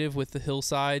creative with the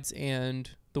hillsides and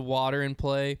the water in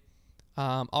play.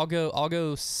 I'll go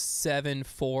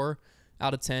 7.4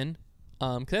 out of 10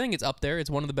 because I think it's up there. It's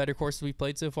one of the better courses we've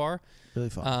played so far. Really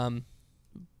fun.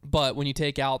 But when you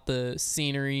take out the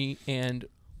scenery and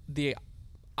the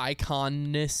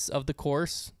iconicness of the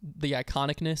course,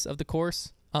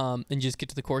 and just get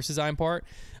to the course design part,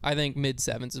 I think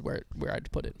mid-7s is where I'd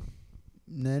put it.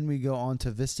 And then we go on to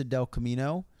Vista del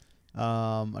Camino.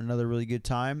 Another really good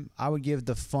time. I would give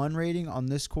the fun rating on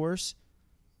this course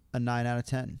a 9 out of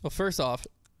 10. Well, first off,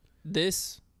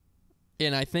 this,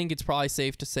 and I think it's probably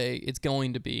safe to say it's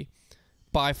going to be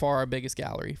by far our biggest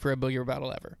gallery for a boogie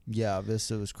battle ever. Yeah,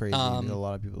 Vista was crazy. There were a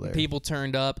lot of people there. People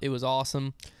turned up. It was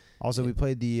awesome. Also, we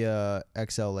played the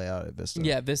XL layout at Vista.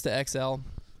 Yeah, Vista XL.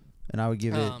 And I would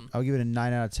give it a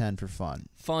 9 out of 10 for fun.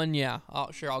 Fun, yeah.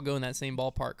 I'll go in that same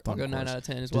ballpark. I'll go 9 out of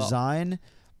 10 as well. Design,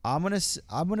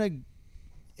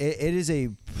 it is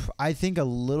I think a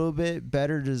little bit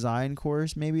better design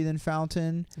course maybe than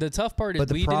Fountain. The tough part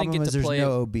is we didn't get to play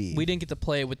no OB. We didn't get to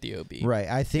play it with the OB. Right.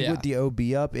 I think with the OB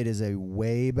up, it is a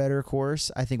way better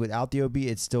course. I think without the OB,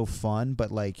 it's still fun,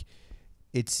 but like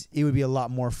it would be a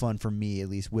lot more fun for me, at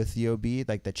least with the OB,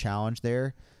 like the challenge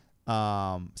there.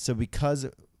 So because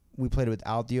we played it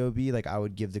without the OB, like I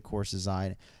would give the course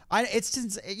design. It's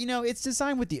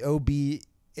designed with the OB.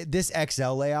 This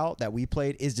XL layout that we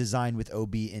played is designed with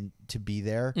OB to be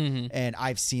there, and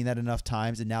I've seen that enough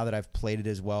times. And now that I've played it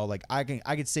as well, like I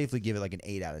could safely give it like an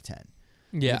 8 out of 10.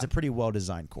 Yeah, it's a pretty well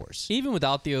designed course. Even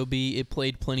without the OB, it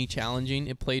played plenty challenging.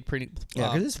 It played pretty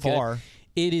because it's far.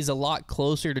 It is a lot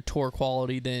closer to tour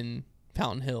quality than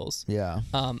Fountain Hills. Yeah.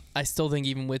 I still think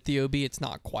even with the OB, it's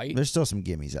not quite. There's still some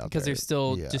gimmies out there. Because there's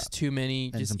still just too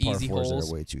many and just some par easy fours holes.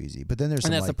 That are way too easy. But then there's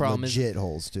some like legit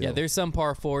holes too. Yeah, there's some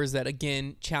par fours that,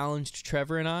 again, challenged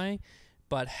Trevor and I,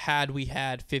 but had we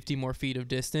had 50 more feet of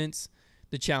distance,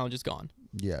 the challenge is gone.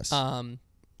 Yes. And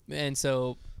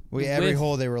so... every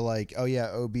hole they were like, oh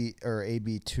yeah, OB or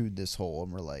AB 2'd this hole,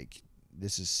 and we're like,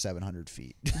 this is 700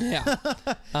 feet. Yeah.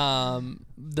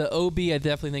 The OB I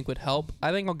definitely think would help.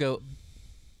 I think I'll go...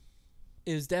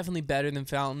 It was definitely better than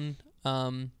Fountain.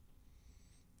 I'll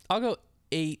go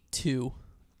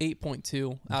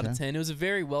 8.2 out of 10. It was a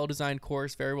very well-designed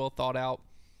course, very well thought out,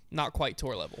 not quite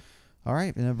tour level. All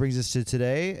right, and that brings us to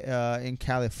today in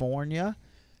California.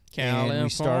 And we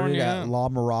started at La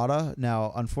Mirada.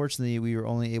 Now, unfortunately, we were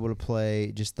only able to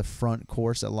play just the front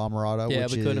course at La Mirada. Yeah,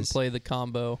 we couldn't play the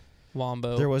combo.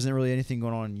 Wombo. There wasn't really anything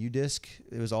going on in UDisc.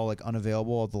 It was all like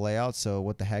unavailable of the layout. So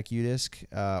what the heck, UDisc?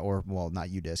 Not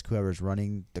UDisc. Whoever's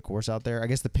running the course out there. I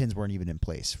guess the pins weren't even in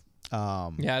place.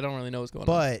 Yeah, I don't really know what's going on.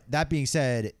 But that being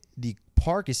said, the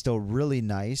park is still really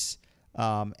nice.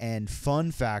 And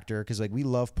fun factor, because like we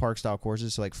love park style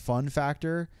courses. So like fun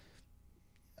factor,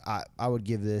 I would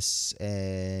give this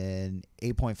an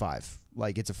 8.5.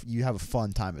 Like you have a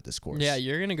fun time at this course. Yeah,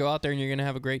 you're gonna go out there and you're gonna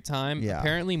have a great time. Yeah.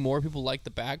 Apparently, more people like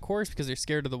the back course because they're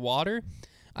scared of the water.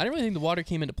 I didn't really think the water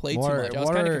came into play too much. I was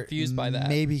kind of confused by that.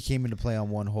 Maybe came into play on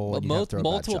one hole. But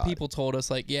multiple people told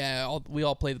us like, we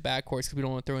all play the back course because we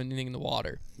don't want to throw anything in the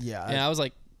water. Yeah. And I was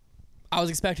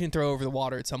expecting to throw over the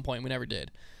water at some point. We never did.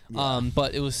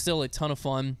 But it was still a ton of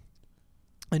fun.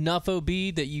 Enough OB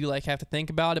that you like have to think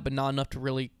about it, but not enough to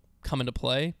really come into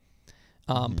play.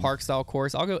 Park style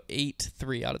course, I'll go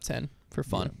 8.3 out of 10 for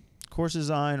fun. Yeah. Course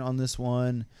design on this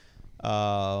one,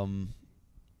 fine.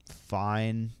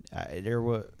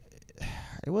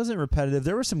 It wasn't repetitive.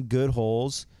 There were some good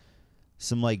holes,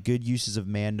 some like good uses of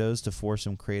Mandos to force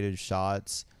some creative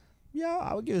shots. Yeah,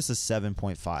 I would give this a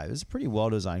 7.5. It's a pretty well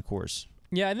designed course.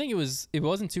 Yeah, I think it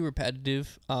wasn't too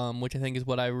repetitive, which I think is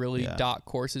what I really dot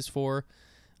courses for.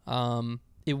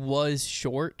 It was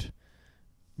short,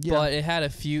 but it had a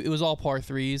few. It was all par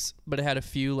threes, but it had a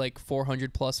few like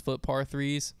 400+ foot par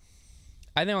threes.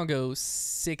 I think I'll go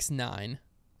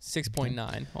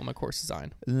 6.9 on my course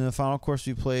design. And then the final course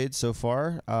we played so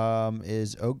far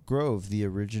is Oak Grove, the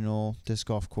original disc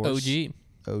golf course.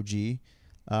 OG.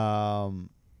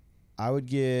 I would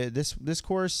give this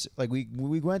course, like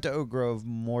we went to Oak Grove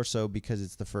more so because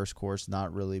it's the first course,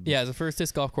 not really. Yeah, it's the first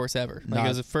disc golf course ever. Like it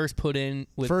was the first put in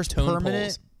with first tone permanent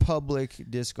poles. Public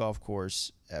disc golf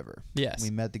course ever. Yes.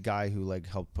 We met the guy who like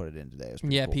helped put it in today. It was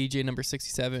cool. PJ number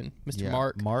 67, Mr.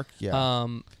 Mark. Mark, yeah.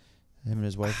 Him and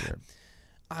his wife there.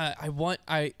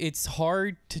 It's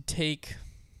hard to take,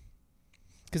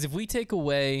 because if we take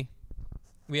away,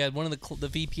 we had one of the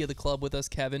VP of the club with us,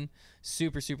 Kevin,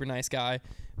 super nice guy,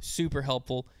 super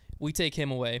helpful. We take him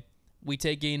away. We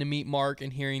take getting to meet Mark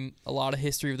and hearing a lot of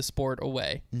history of the sport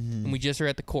away, and we just are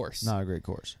at the course. Not a great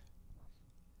course.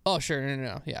 Oh sure,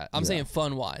 no. Yeah, I'm saying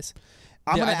fun wise.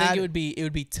 I think it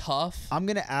would be tough. I'm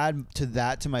gonna add to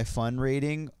that to my fun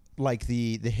rating, like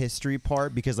the history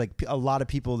part, because like a lot of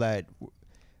people that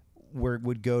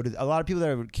would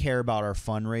care about our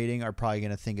fun rating are probably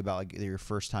going to think about like your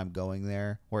first time going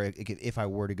there, or if I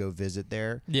were to go visit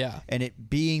there. Yeah. And it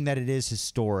being that it is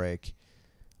historic,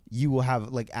 you will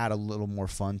have like add a little more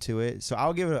fun to it. So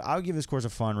I'll give this course a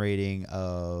fun rating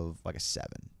of like a 7.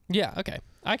 Yeah. Okay.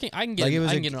 I can get like it.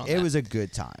 It was a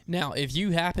good time. Now, if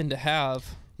you happen to have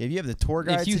the tour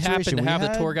guide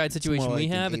the tour guide it's situation more we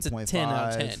like have, it's a 10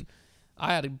 out of 8.5. 10.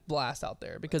 I had a blast out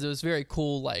there because it was very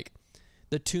cool. Like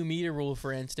the 2-meter rule,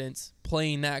 for instance,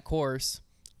 playing that course,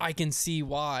 I can see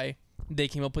why they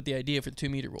came up with the idea for the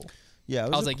 2-meter rule. Yeah, I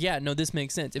was like, yeah, no, this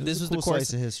makes sense. If this was cool the course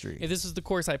slice of history, if this was the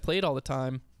course I played all the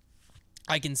time,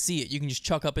 I can see it. You can just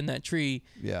chuck up in that tree.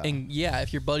 Yeah. And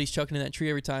if your buddy's chucking in that tree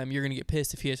every time, you're gonna get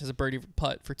pissed if he has a birdie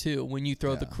putt for 2 when you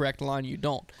throw the correct line. You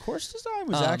don't. Course design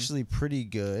was actually pretty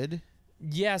good.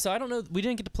 Yeah, so I don't know. We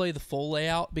didn't get to play the full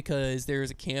layout because there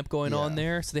was a camp going on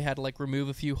there, so they had to like remove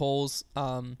a few holes.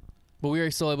 But we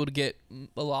were still able to get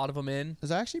a lot of them in. It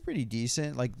was actually pretty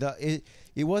decent. Like it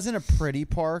wasn't a pretty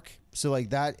park, so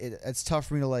like that it's tough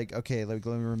for me to like. Okay, like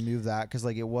let me remove that because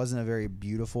like it wasn't a very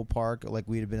beautiful park. Like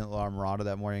we'd have been at La Mirada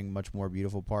that morning, much more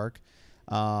beautiful park.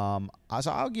 So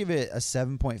I'll give it a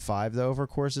 7.5 though for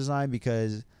course design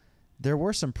because there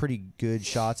were some pretty good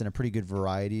shots and a pretty good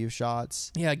variety of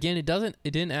shots. Yeah, again, it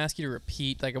didn't ask you to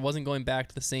repeat. Like I wasn't going back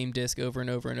to the same disc over and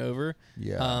over and over.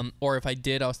 Yeah. Or if I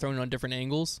did, I was throwing it on different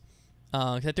angles.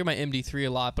 'Cause I threw my MD3 a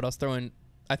lot, but I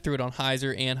threw it on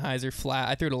hyzer and hyzer flat.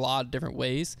 I threw it a lot of different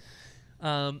ways.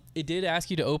 It did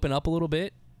ask you to open up a little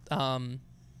bit.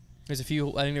 There's a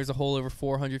few. I think there's a hole over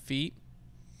 400 feet.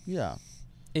 Yeah.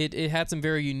 It had some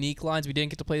very unique lines. We didn't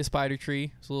get to play the spider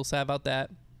tree. So a little sad about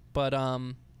that. But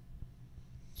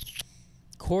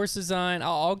course design,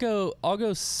 I'll go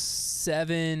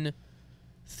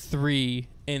 7.3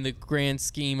 in the grand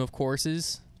scheme of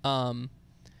courses.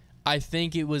 I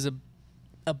think it was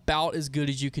about as good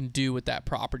as you can do with that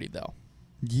property, though.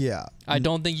 Yeah. I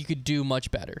don't think you could do much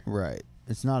better. Right.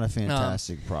 It's not a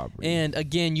fantastic property. And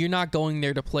again, you're not going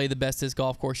there to play the best disc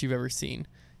golf course you've ever seen.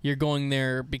 You're going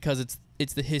there because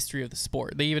it's the history of the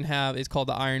sport. They even have, it's called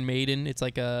the Iron Maiden. It's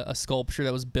like a sculpture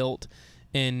that was built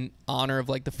in honor of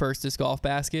like the first disc golf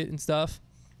basket and stuff.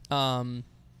 So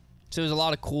there's a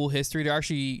lot of cool history. They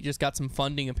actually just got some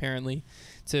funding apparently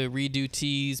to redo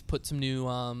tees, put some new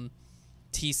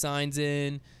tee signs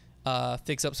in,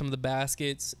 fix up some of the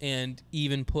baskets, and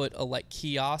even put a like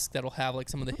kiosk that'll have like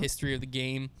some of the history of the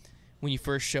game when you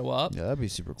first show up. Yeah, that'd be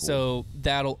super cool. So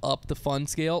that'll up the fun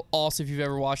scale. Also, if you've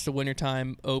ever watched the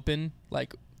Wintertime Open,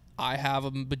 like I have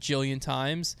a bajillion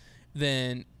times,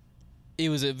 then it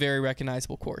was a very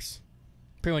recognizable course.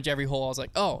 Pretty much every hole I was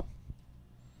like, oh,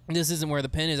 this isn't where the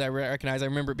pin is. I recognize. I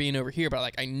remember being over here, but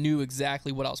like I knew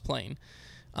exactly what I was playing.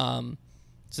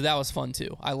 So that was fun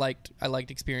too. I liked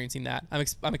experiencing that.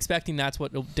 I'm expecting that's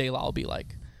what De La will be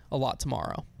like a lot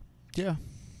tomorrow. Yeah.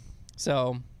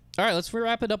 So, all right, let's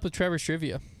wrap it up with Trevor's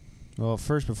trivia. Well,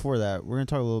 first before that, we're gonna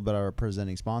talk a little bit about our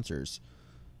presenting sponsors,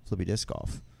 Flippy Disc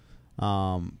Golf.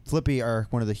 Flippy are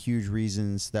one of the huge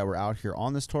reasons that we're out here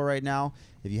on this tour right now.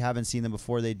 If you haven't seen them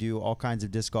before, they do all kinds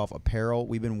of disc golf apparel.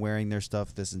 We've been wearing their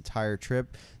stuff this entire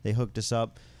trip. They hooked us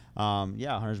up.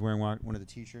 Hunter's wearing one of the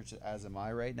t-shirts, as am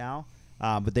I right now.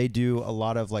 But they do a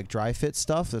lot of like dry fit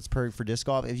stuff that's perfect for disc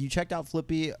golf. If you checked out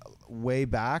Flippy way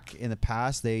back in the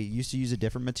past, they used to use a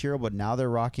different material, but now they're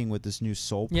rocking with this new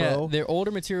Soul Pro. Yeah, their older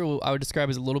material I would describe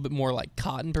as a little bit more like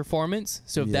cotton performance.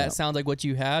 So if that sounds like what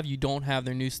you have, you don't have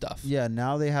their new stuff. Yeah,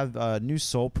 now they have new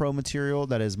Soul Pro material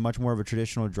that is much more of a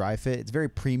traditional dry fit. It's very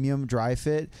premium dry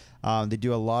fit. They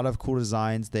do a lot of cool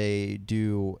designs. We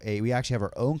actually have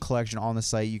our own collection on the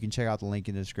site. You can check out the link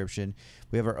in the description.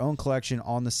 We have our own collection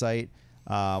on the site.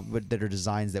 That are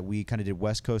designs that we kind of did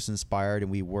West Coast inspired,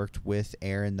 and we worked with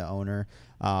Aaron, the owner,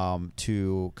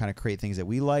 to kind of create things that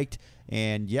we liked.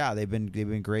 And yeah, they've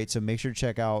been great. So make sure to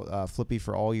check out Flippy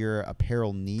for all your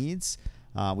apparel needs.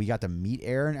 We got to meet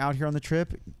Aaron out here on the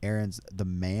trip. Aaron's the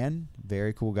man,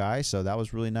 very cool guy. So that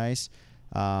was really nice.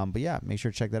 But yeah, make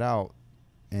sure to check that out.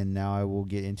 And now I will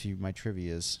get into my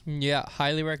trivias. Yeah,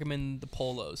 highly recommend the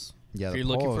polos. Yeah, if you're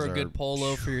looking for a good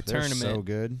polo for your tournament, so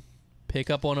good. Pick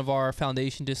up one of our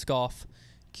Foundation Disc Golf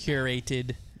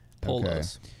curated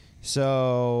polos. Okay.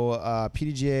 So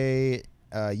PDGA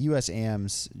US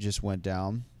AMs just went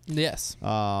down. Yes.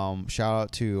 Shout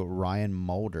out to Ryan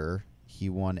Mulder. He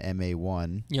won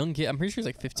MA1. Young kid. I'm pretty sure he's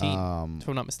like 15, if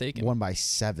I'm not mistaken. Won by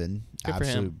 7. Good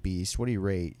Absolute for him. beast. What do you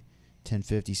rate?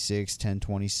 1056,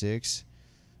 1026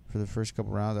 for the first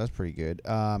couple rounds. That's pretty good.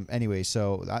 Anyway,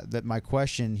 so my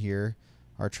question here,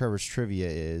 our Trevor's trivia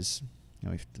is...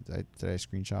 Did I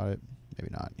screenshot it? Maybe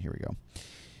not. Here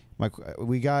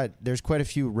we go. There's quite a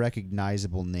few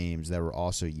recognizable names that were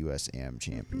also USAM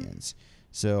champions.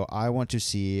 So I want to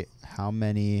see how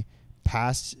many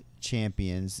past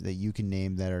champions that you can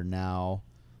name that are now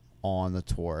on the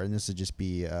tour. And this would just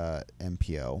be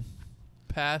MPO.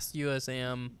 Past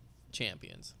USAM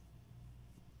champions.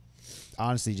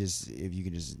 Honestly, just if you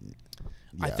can just...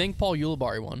 Yeah. I think Paul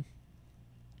Ulibarri won.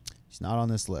 He's not on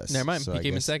this list. Never mind. So He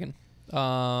came in second.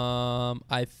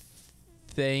 I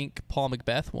think Paul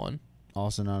Macbeth won.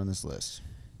 Also not on this list.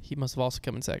 He must have also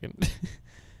come in second.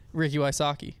 Ricky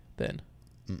Wysocki then.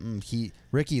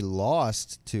 Ricky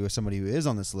lost to somebody who is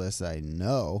on this list that I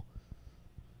know.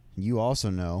 You also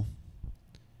know.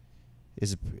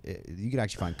 You can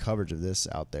actually find coverage of this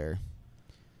out there.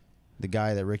 The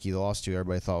guy that Ricky lost to,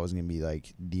 everybody thought was going to be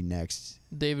like the next...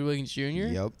 David Wiggins Jr.?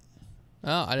 Yep.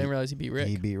 Oh, I didn't realize he beat Rick.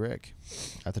 He beat Rick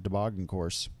at the toboggan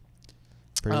course.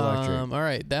 Pretty electric. All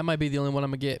right, that might be the only one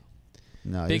I'm gonna get.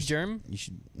 No, Big Germ.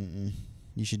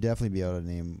 You should definitely be able to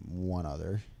name one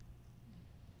other.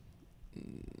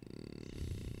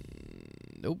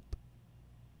 Nope.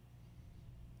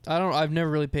 I've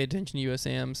never really paid attention to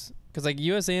USAMs because like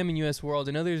USAM and US World.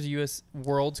 I know there's a US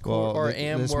Worlds course or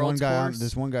AM Worlds course.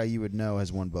 This one guy you would know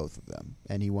has won both of them,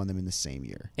 and he won them in the same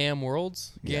year. AM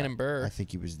Worlds. Gannon Burr. I think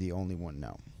he was the only one.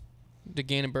 No. Did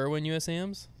Gannon Burr win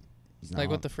USAMs? He's not like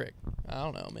what the frick? I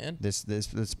don't know, man. This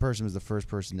person was the first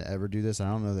person to ever do this. I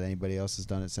don't know that anybody else has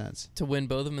done it since. To win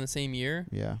both of them in the same year?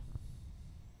 Yeah.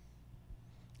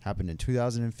 Happened in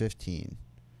 2015,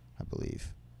 I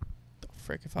believe. The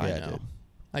frick if I know.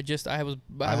 It did. I wasn't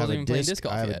even playing disc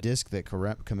golf yet. I have a disc that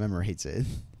commemorates it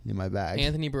in my bag.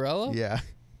 Anthony Barella? Yeah.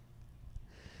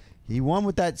 He won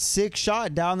with that sick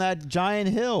shot down that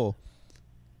giant hill.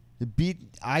 It beat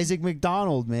Isaac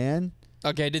McDonald, man.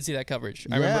 Okay, I did see that coverage.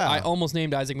 I remember I almost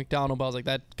named Isaac McDonald, but I was like,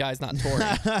 that guy's not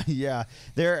touring. Yeah.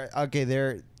 There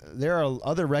are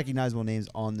other recognizable names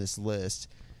on this list.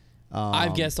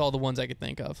 I've guessed all the ones I could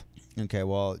think of. Okay,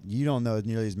 well, you don't know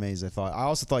nearly as many as I thought. I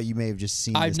also thought you may have just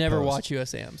seen I've this never post. watched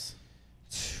USAMs.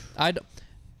 I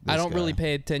don't really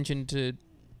pay attention to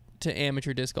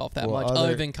amateur disc golf that much,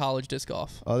 other than college disc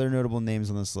golf. Other notable names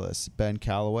on this list: Ben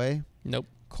Calloway. Nope.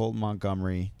 Colton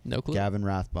Montgomery. No clue. Gavin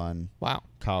Rathbun. Wow.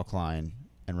 Kyle Klein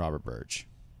and Robert Burge.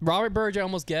 Robert Burge, I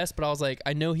almost guessed, but I was like,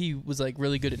 I know he was like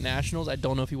really good at nationals. I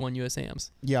don't know if he won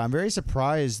USAMs. Yeah, I'm very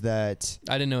surprised that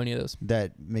I didn't know any of those.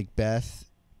 That Macbeth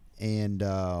and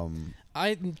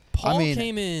Paul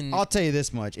came in. I'll tell you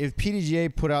this much: if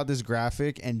PDGA put out this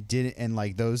graphic and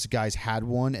like those guys had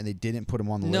one and they didn't put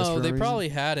them on the list, no, they probably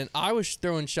hadn't. I was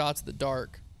throwing shots at the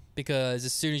dark. Because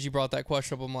as soon as you brought that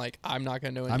question up, I'm like, I'm not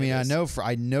gonna know any of this.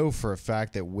 I know for a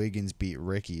fact that Wiggins beat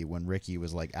Ricky when Ricky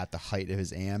was like at the height of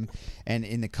his AM, and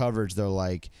in the coverage they're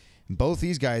like, both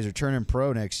these guys are turning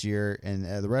pro next year, and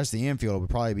the rest of the infield would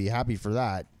probably be happy for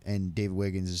that. And David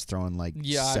Wiggins is throwing like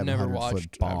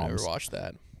 700-foot bombs. I've never watched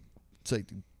that. It's like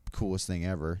the coolest thing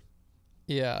ever.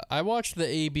 Yeah, I watched the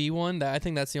AB one. I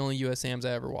think that's the only USAMs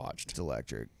I ever watched. It's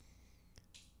electric.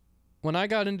 when I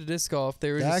got into disc golf,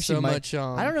 there was That just actually so might- much.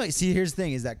 I don't know. See, here's the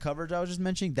thing: is that coverage I was just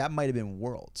mentioning that might have been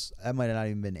Worlds. That might have not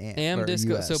even been Am or disc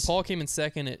golf. US. So Paul came in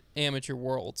second at Amateur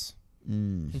Worlds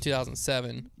in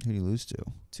 2007 Who did he lose to?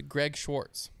 to Greg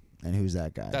Schwartz. And who's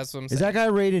that guy? That's what I'm Is saying. that guy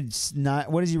rated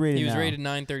not? What is he rated He was now? rated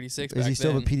 936 Is back he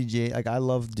still then. a PDGA? Like I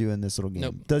love doing this little game.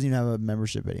 Nope. Doesn't even have a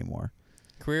membership anymore.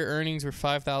 Career earnings were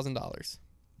 $5,000.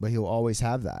 But he'll always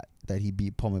have that he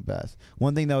beat Paul Macbeth.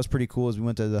 One thing that was pretty cool is we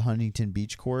went to the Huntington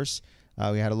Beach course.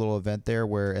 We had a little event there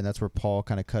and that's where Paul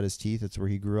kind of cut his teeth. That's where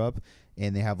he grew up.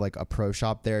 And they have like a pro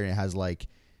shop there, and it has like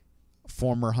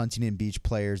former Huntington Beach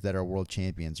players that are world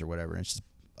champions or whatever. And it's just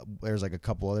there's like a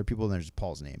couple other people, and there's just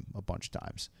Paul's name a bunch of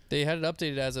times. They had it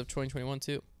updated as of 2021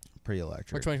 too. Pretty Or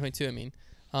electric. 2022, I mean.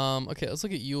 Okay, let's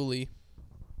look at Yuli.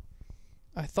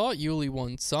 I thought Yuli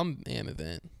won some AM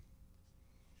event.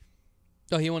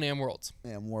 Oh, he won AM Worlds.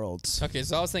 Am Worlds. Okay,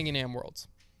 so I was thinking AM Worlds.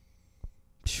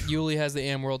 Yuli has the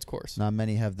AM Worlds course. Not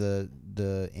many have the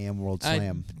Am World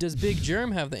Slam. Does Big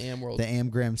Germ have the AM Worlds? The Am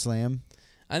Graham Slam.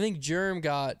 I think Germ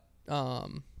got. I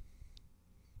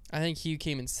think he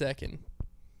came in second,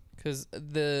 because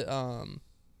the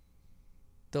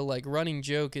like running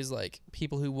joke is like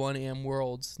people who won AM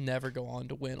Worlds never go on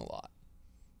to win a lot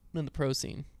in the pro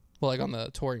scene. Well, like on the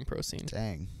touring pro scene.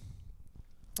 Dang.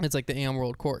 It's like the AM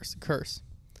World curse.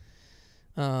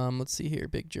 Let's see here,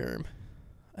 Big Germ.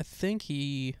 I think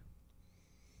he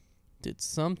did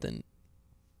something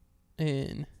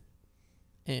in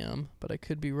AM, but I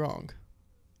could be wrong.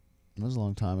 That was a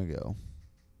long time ago.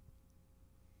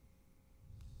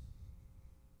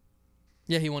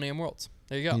 Yeah, he won AM Worlds.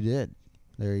 There you go. He did.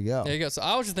 There you go. There you go. So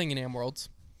I was just thinking AM Worlds.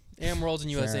 AM Worlds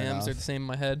and US Fair AMs are enough. the same in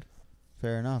my head.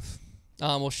 Fair enough.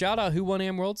 Well, shout out who won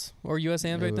AM Worlds or US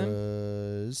AMs right It then?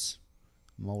 was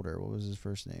Mulder. What was his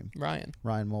first name? Ryan.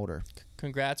 Ryan Mulder.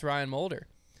 Congrats, Ryan Mulder.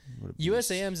 What a US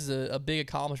beast. AMs is a big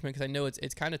accomplishment because I know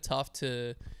it's kind of tough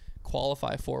to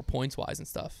qualify for points-wise and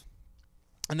stuff.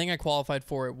 I think I qualified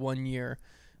for it 1 year,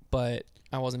 but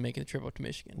I wasn't making the trip up to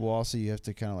Michigan. Well, also you have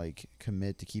to kind of like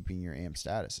commit to keeping your AM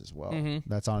status as well. Mhm.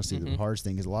 That's honestly the Mhm. hardest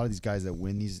thing because a lot of these guys that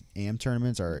win these AM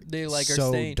tournaments are They like are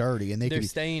so staying dirty, and They're could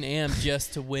staying AM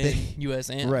just to win US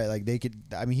AM. right. Like they could.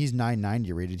 I mean, he's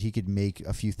 990 rated. He could make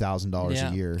a few $1,000s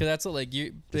a year. Because that's what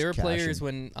there were Just players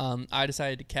cashing. when I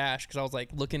decided to cash because I was like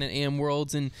looking at AM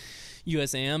Worlds and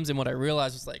US AMs, and what I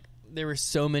realized was like there were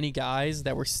so many guys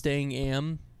that were staying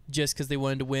AM just because they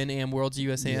wanted to win AM Worlds or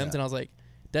US AMs, Yeah. and I was like,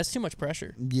 that's too much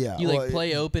pressure. Yeah, You like well,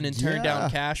 play open and turn yeah.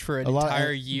 down cash for an A lot-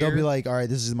 entire and year. They'll be like, all right,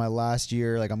 this is my last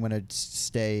year. Like I'm gonna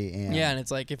stay. And yeah, and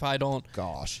it's like if I don't,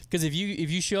 gosh, because if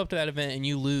you show up to that event and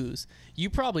you lose, you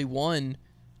probably won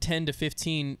 10 to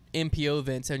 15 MPO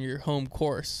events on your home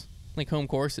course, like home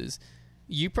courses.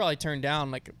 You probably turned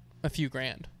down like a few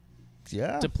grand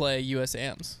yeah. to play US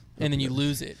AMs, and then you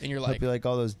lose it, and you're Hope like, you like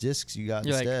all those discs you got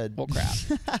you're instead. like, well,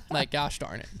 crap, like, gosh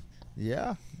darn it.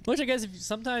 Yeah. Which I guess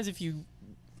sometimes if you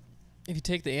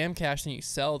take the AM cash and you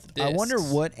sell the discs, I wonder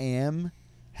what AM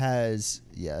has.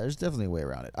 Yeah, there's definitely a way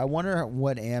around it. I wonder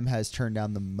what AM has turned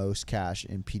down the most cash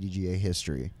in PDGA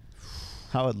history.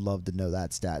 I would love to know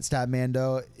that stat.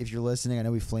 Statmando, if you're listening, I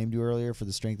know we flamed you earlier for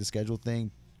the strength of schedule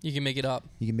thing. you can make it up.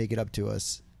 You can make it up to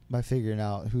us by figuring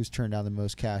out who's turned down the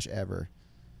most cash ever.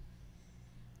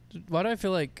 Why do I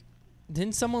feel like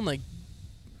didn't someone like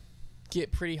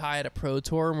get pretty high at a pro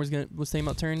tour and was thinking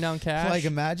about turning down cash? Like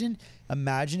imagine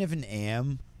if an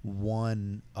AM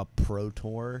won a pro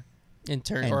tour and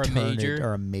or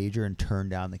a a major and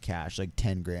turned down the cash like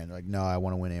 10 grand. They're like, no, I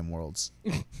want to win AM Worlds.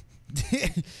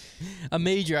 a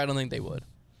major. I don't think they would.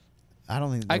 I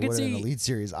don't think they I could would in see- the Elite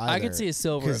Series either. I could see a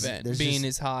silver 'Cause event there's being just-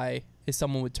 as high as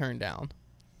someone would turn down.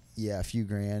 Yeah, a few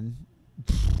grand.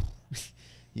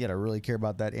 You gotta really care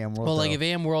about that AM World. Well, like though. if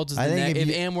AM Worlds is I think if if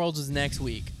you- AM Worlds is next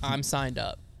week, I'm signed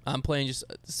up. I'm playing just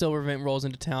silver event rolls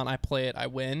into town. I play it. I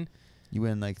win. you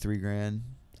win like 3 grand.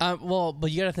 Well,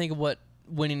 but you got to think of what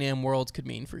winning AM Worlds could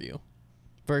mean for you,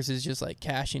 versus just like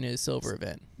cashing in a silver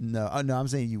event. No, I'm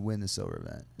saying you win the silver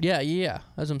event. Yeah.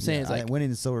 That's what I'm saying. Yeah, It's like winning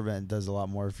the silver event does a lot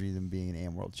more for you than being an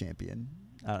AM World champion.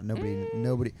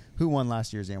 Nobody who won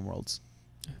last year's AM Worlds.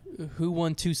 who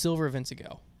won 2 silver events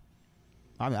ago?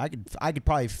 I mean, I could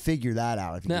probably figure that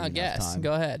out if you No, give me enough guess. time.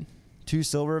 Go ahead. 2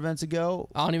 silver events ago,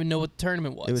 I don't even know what the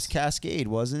tournament was. it was Cascade,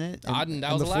 wasn't it? that And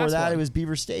was the before last that, one. it was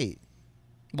Beaver State.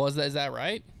 Is that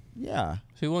right? Yeah,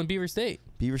 So who won Beaver State?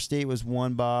 Beaver State was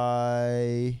won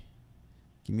by.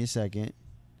 Give me a second.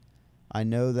 I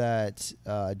know that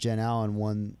Jen Allen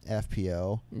won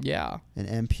FPO, Yeah, and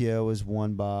MPO was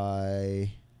won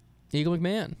by. Eagle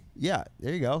McMahon. Yeah,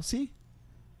 there you go. See,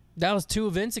 That was 2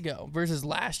 events ago versus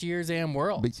last year's Am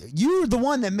World. But you're the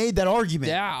one that made that argument.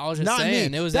 Yeah, I was just not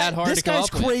saying. Me. It was that hard to come up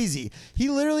with. This guy's crazy. He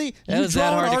literally, you was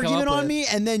draw that an hard to come argument up on with. me,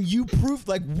 and then you prove,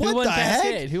 like, what Who won the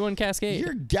Cascade? heck? Who won Cascade?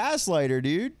 You're a gaslighter,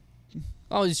 dude.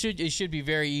 Oh, it should be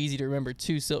very easy to remember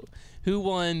too. So, who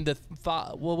won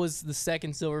what was the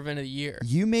second silver event of the year?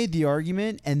 You made the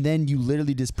argument, and then you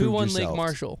literally disproved Who won yourself. Lake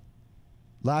Marshall?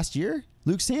 Last year?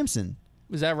 Luke Sampson.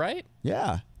 Was that right?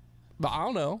 Yeah. But I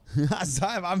don't know.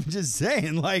 I'm just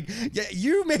saying, like, yeah,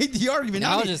 you made the argument.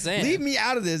 I was just saying. Leave me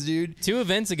out of this, dude. 2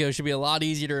 events ago should be a lot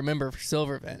easier to remember for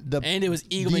silver event. And it was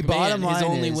Eagle the McMahon, bottom line his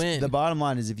only is, win. The bottom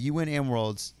line is, if you win Am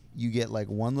Worlds, you get like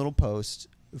one little post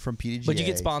from PDGA. But you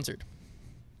get sponsored.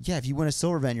 Yeah, if you win a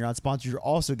silver event, you're not sponsored. You're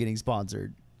also getting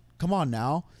sponsored. Come on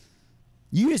now.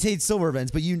 You just hate silver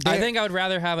events, but I think I would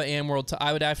rather have an Am World.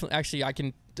 I would actually.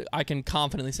 I can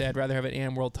confidently say I'd rather have an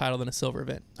Am World title than a silver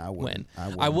event win.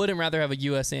 I wouldn't rather have a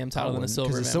USAM title than a silver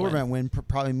event. Because a silver win. event win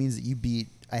probably means that you beat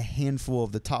a handful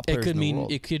of the top players in the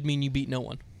world. It could mean you beat no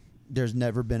one. There's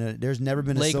never been a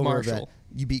Lake silver Marshall. event.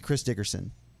 You beat Chris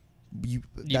Dickerson.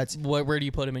 Where do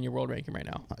you put him in your world ranking right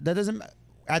now? That doesn't.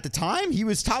 At the time, he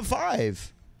was top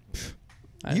 5.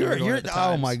 You're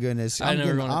oh my goodness!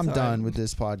 I'm done with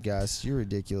this podcast. You're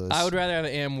ridiculous. I would rather have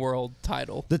an Am World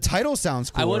title. The title sounds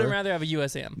cool. I wouldn't rather have a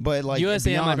USAM. But like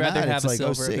USAM, I'd rather have a like,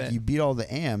 silver sick. event. You beat all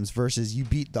the AMs versus you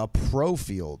beat the pro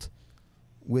field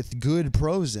with good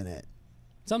pros in it.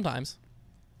 Sometimes.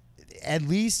 At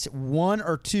least 1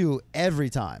 or 2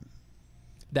 every time.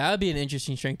 That would be an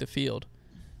interesting strength of field.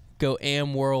 Go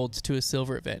Am Worlds to a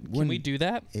silver event. Can we do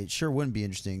that? It sure wouldn't be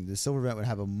interesting. The silver event would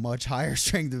have a much higher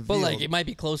strength of but field. But like it might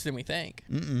be closer than we think.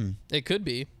 It could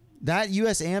be. That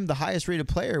USAM, the highest rated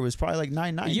player, was probably like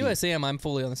 990. USAM, I'm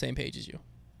fully on the same page as you.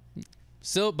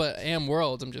 But Am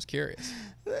Worlds, I'm just curious.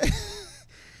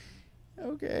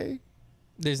 Okay.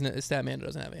 There's no Statman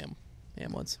doesn't have Am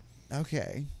ones.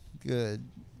 Okay. Good.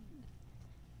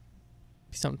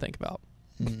 Something to think about.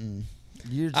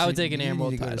 I would take an Am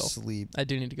World title. Go to sleep. I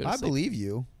do need to go to sleep. I believe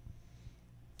you.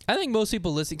 I think most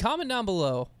people listening, comment down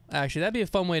below. Actually, that'd be a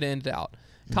fun way to end it out.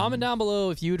 Comment down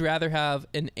below if you would rather have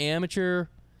an amateur.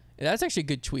 That's actually a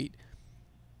good tweet.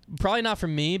 Probably not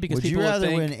from me because people would think.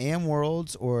 Would you rather win Am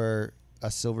Worlds or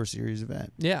a Silver Series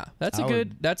event? Yeah, that's a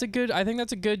good. I think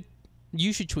that's a good.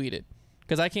 You should tweet it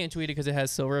because I can't tweet it because it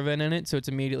has silver event in it, so it's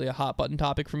immediately a hot button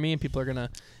topic for me, and people are gonna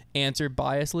answer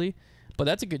biasly. But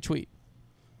that's a good tweet.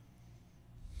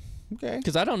 Okay.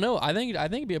 Because I don't know. I think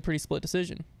it'd be a pretty split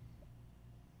decision.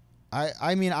 Because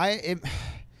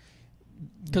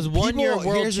 1 year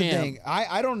world champ.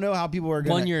 I don't know how people are going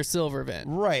to... 1 year silver event.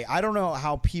 Right. I don't know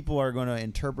how people are going to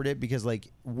interpret it because,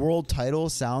 like, world title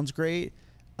sounds great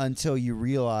until you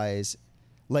realize,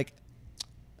 like,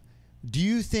 do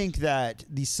you think that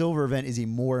the silver event is a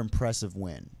more impressive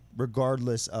win?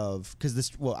 Regardless of... Because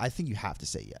this... Well, I think you have to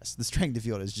say yes. The strength of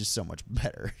field is just so much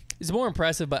better. It's more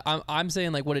impressive, but I'm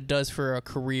saying, like, what it does for a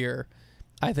career...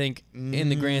 I think in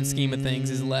the grand scheme of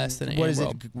things is less than Am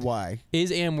World. Why?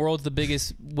 Is Am World the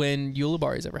biggest win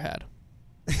Ulibarri's ever had?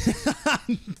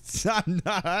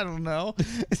 I don't know.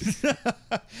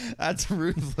 That's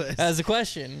ruthless. As a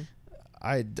question.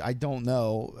 I don't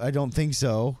know. I don't think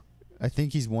so. I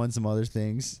think he's won some other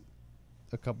things.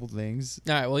 A couple things.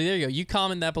 All right, well, there you go. You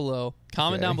comment that below.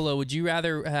 Comment down below. Would you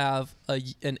rather have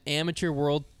an amateur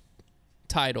world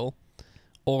title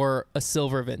or a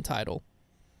silver event title?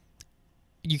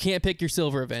 You can't pick your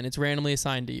silver event. It's randomly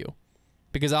assigned to you.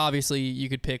 Because obviously you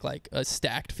could pick like a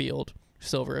stacked field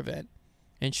silver event.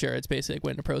 And sure, it's basically like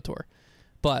winning a pro tour.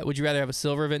 But would you rather have a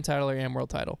silver event title or Am World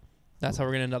title? That's how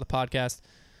we're going to end the podcast.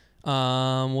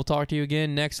 We'll talk to you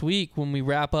again next week when we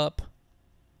wrap up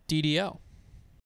DDO.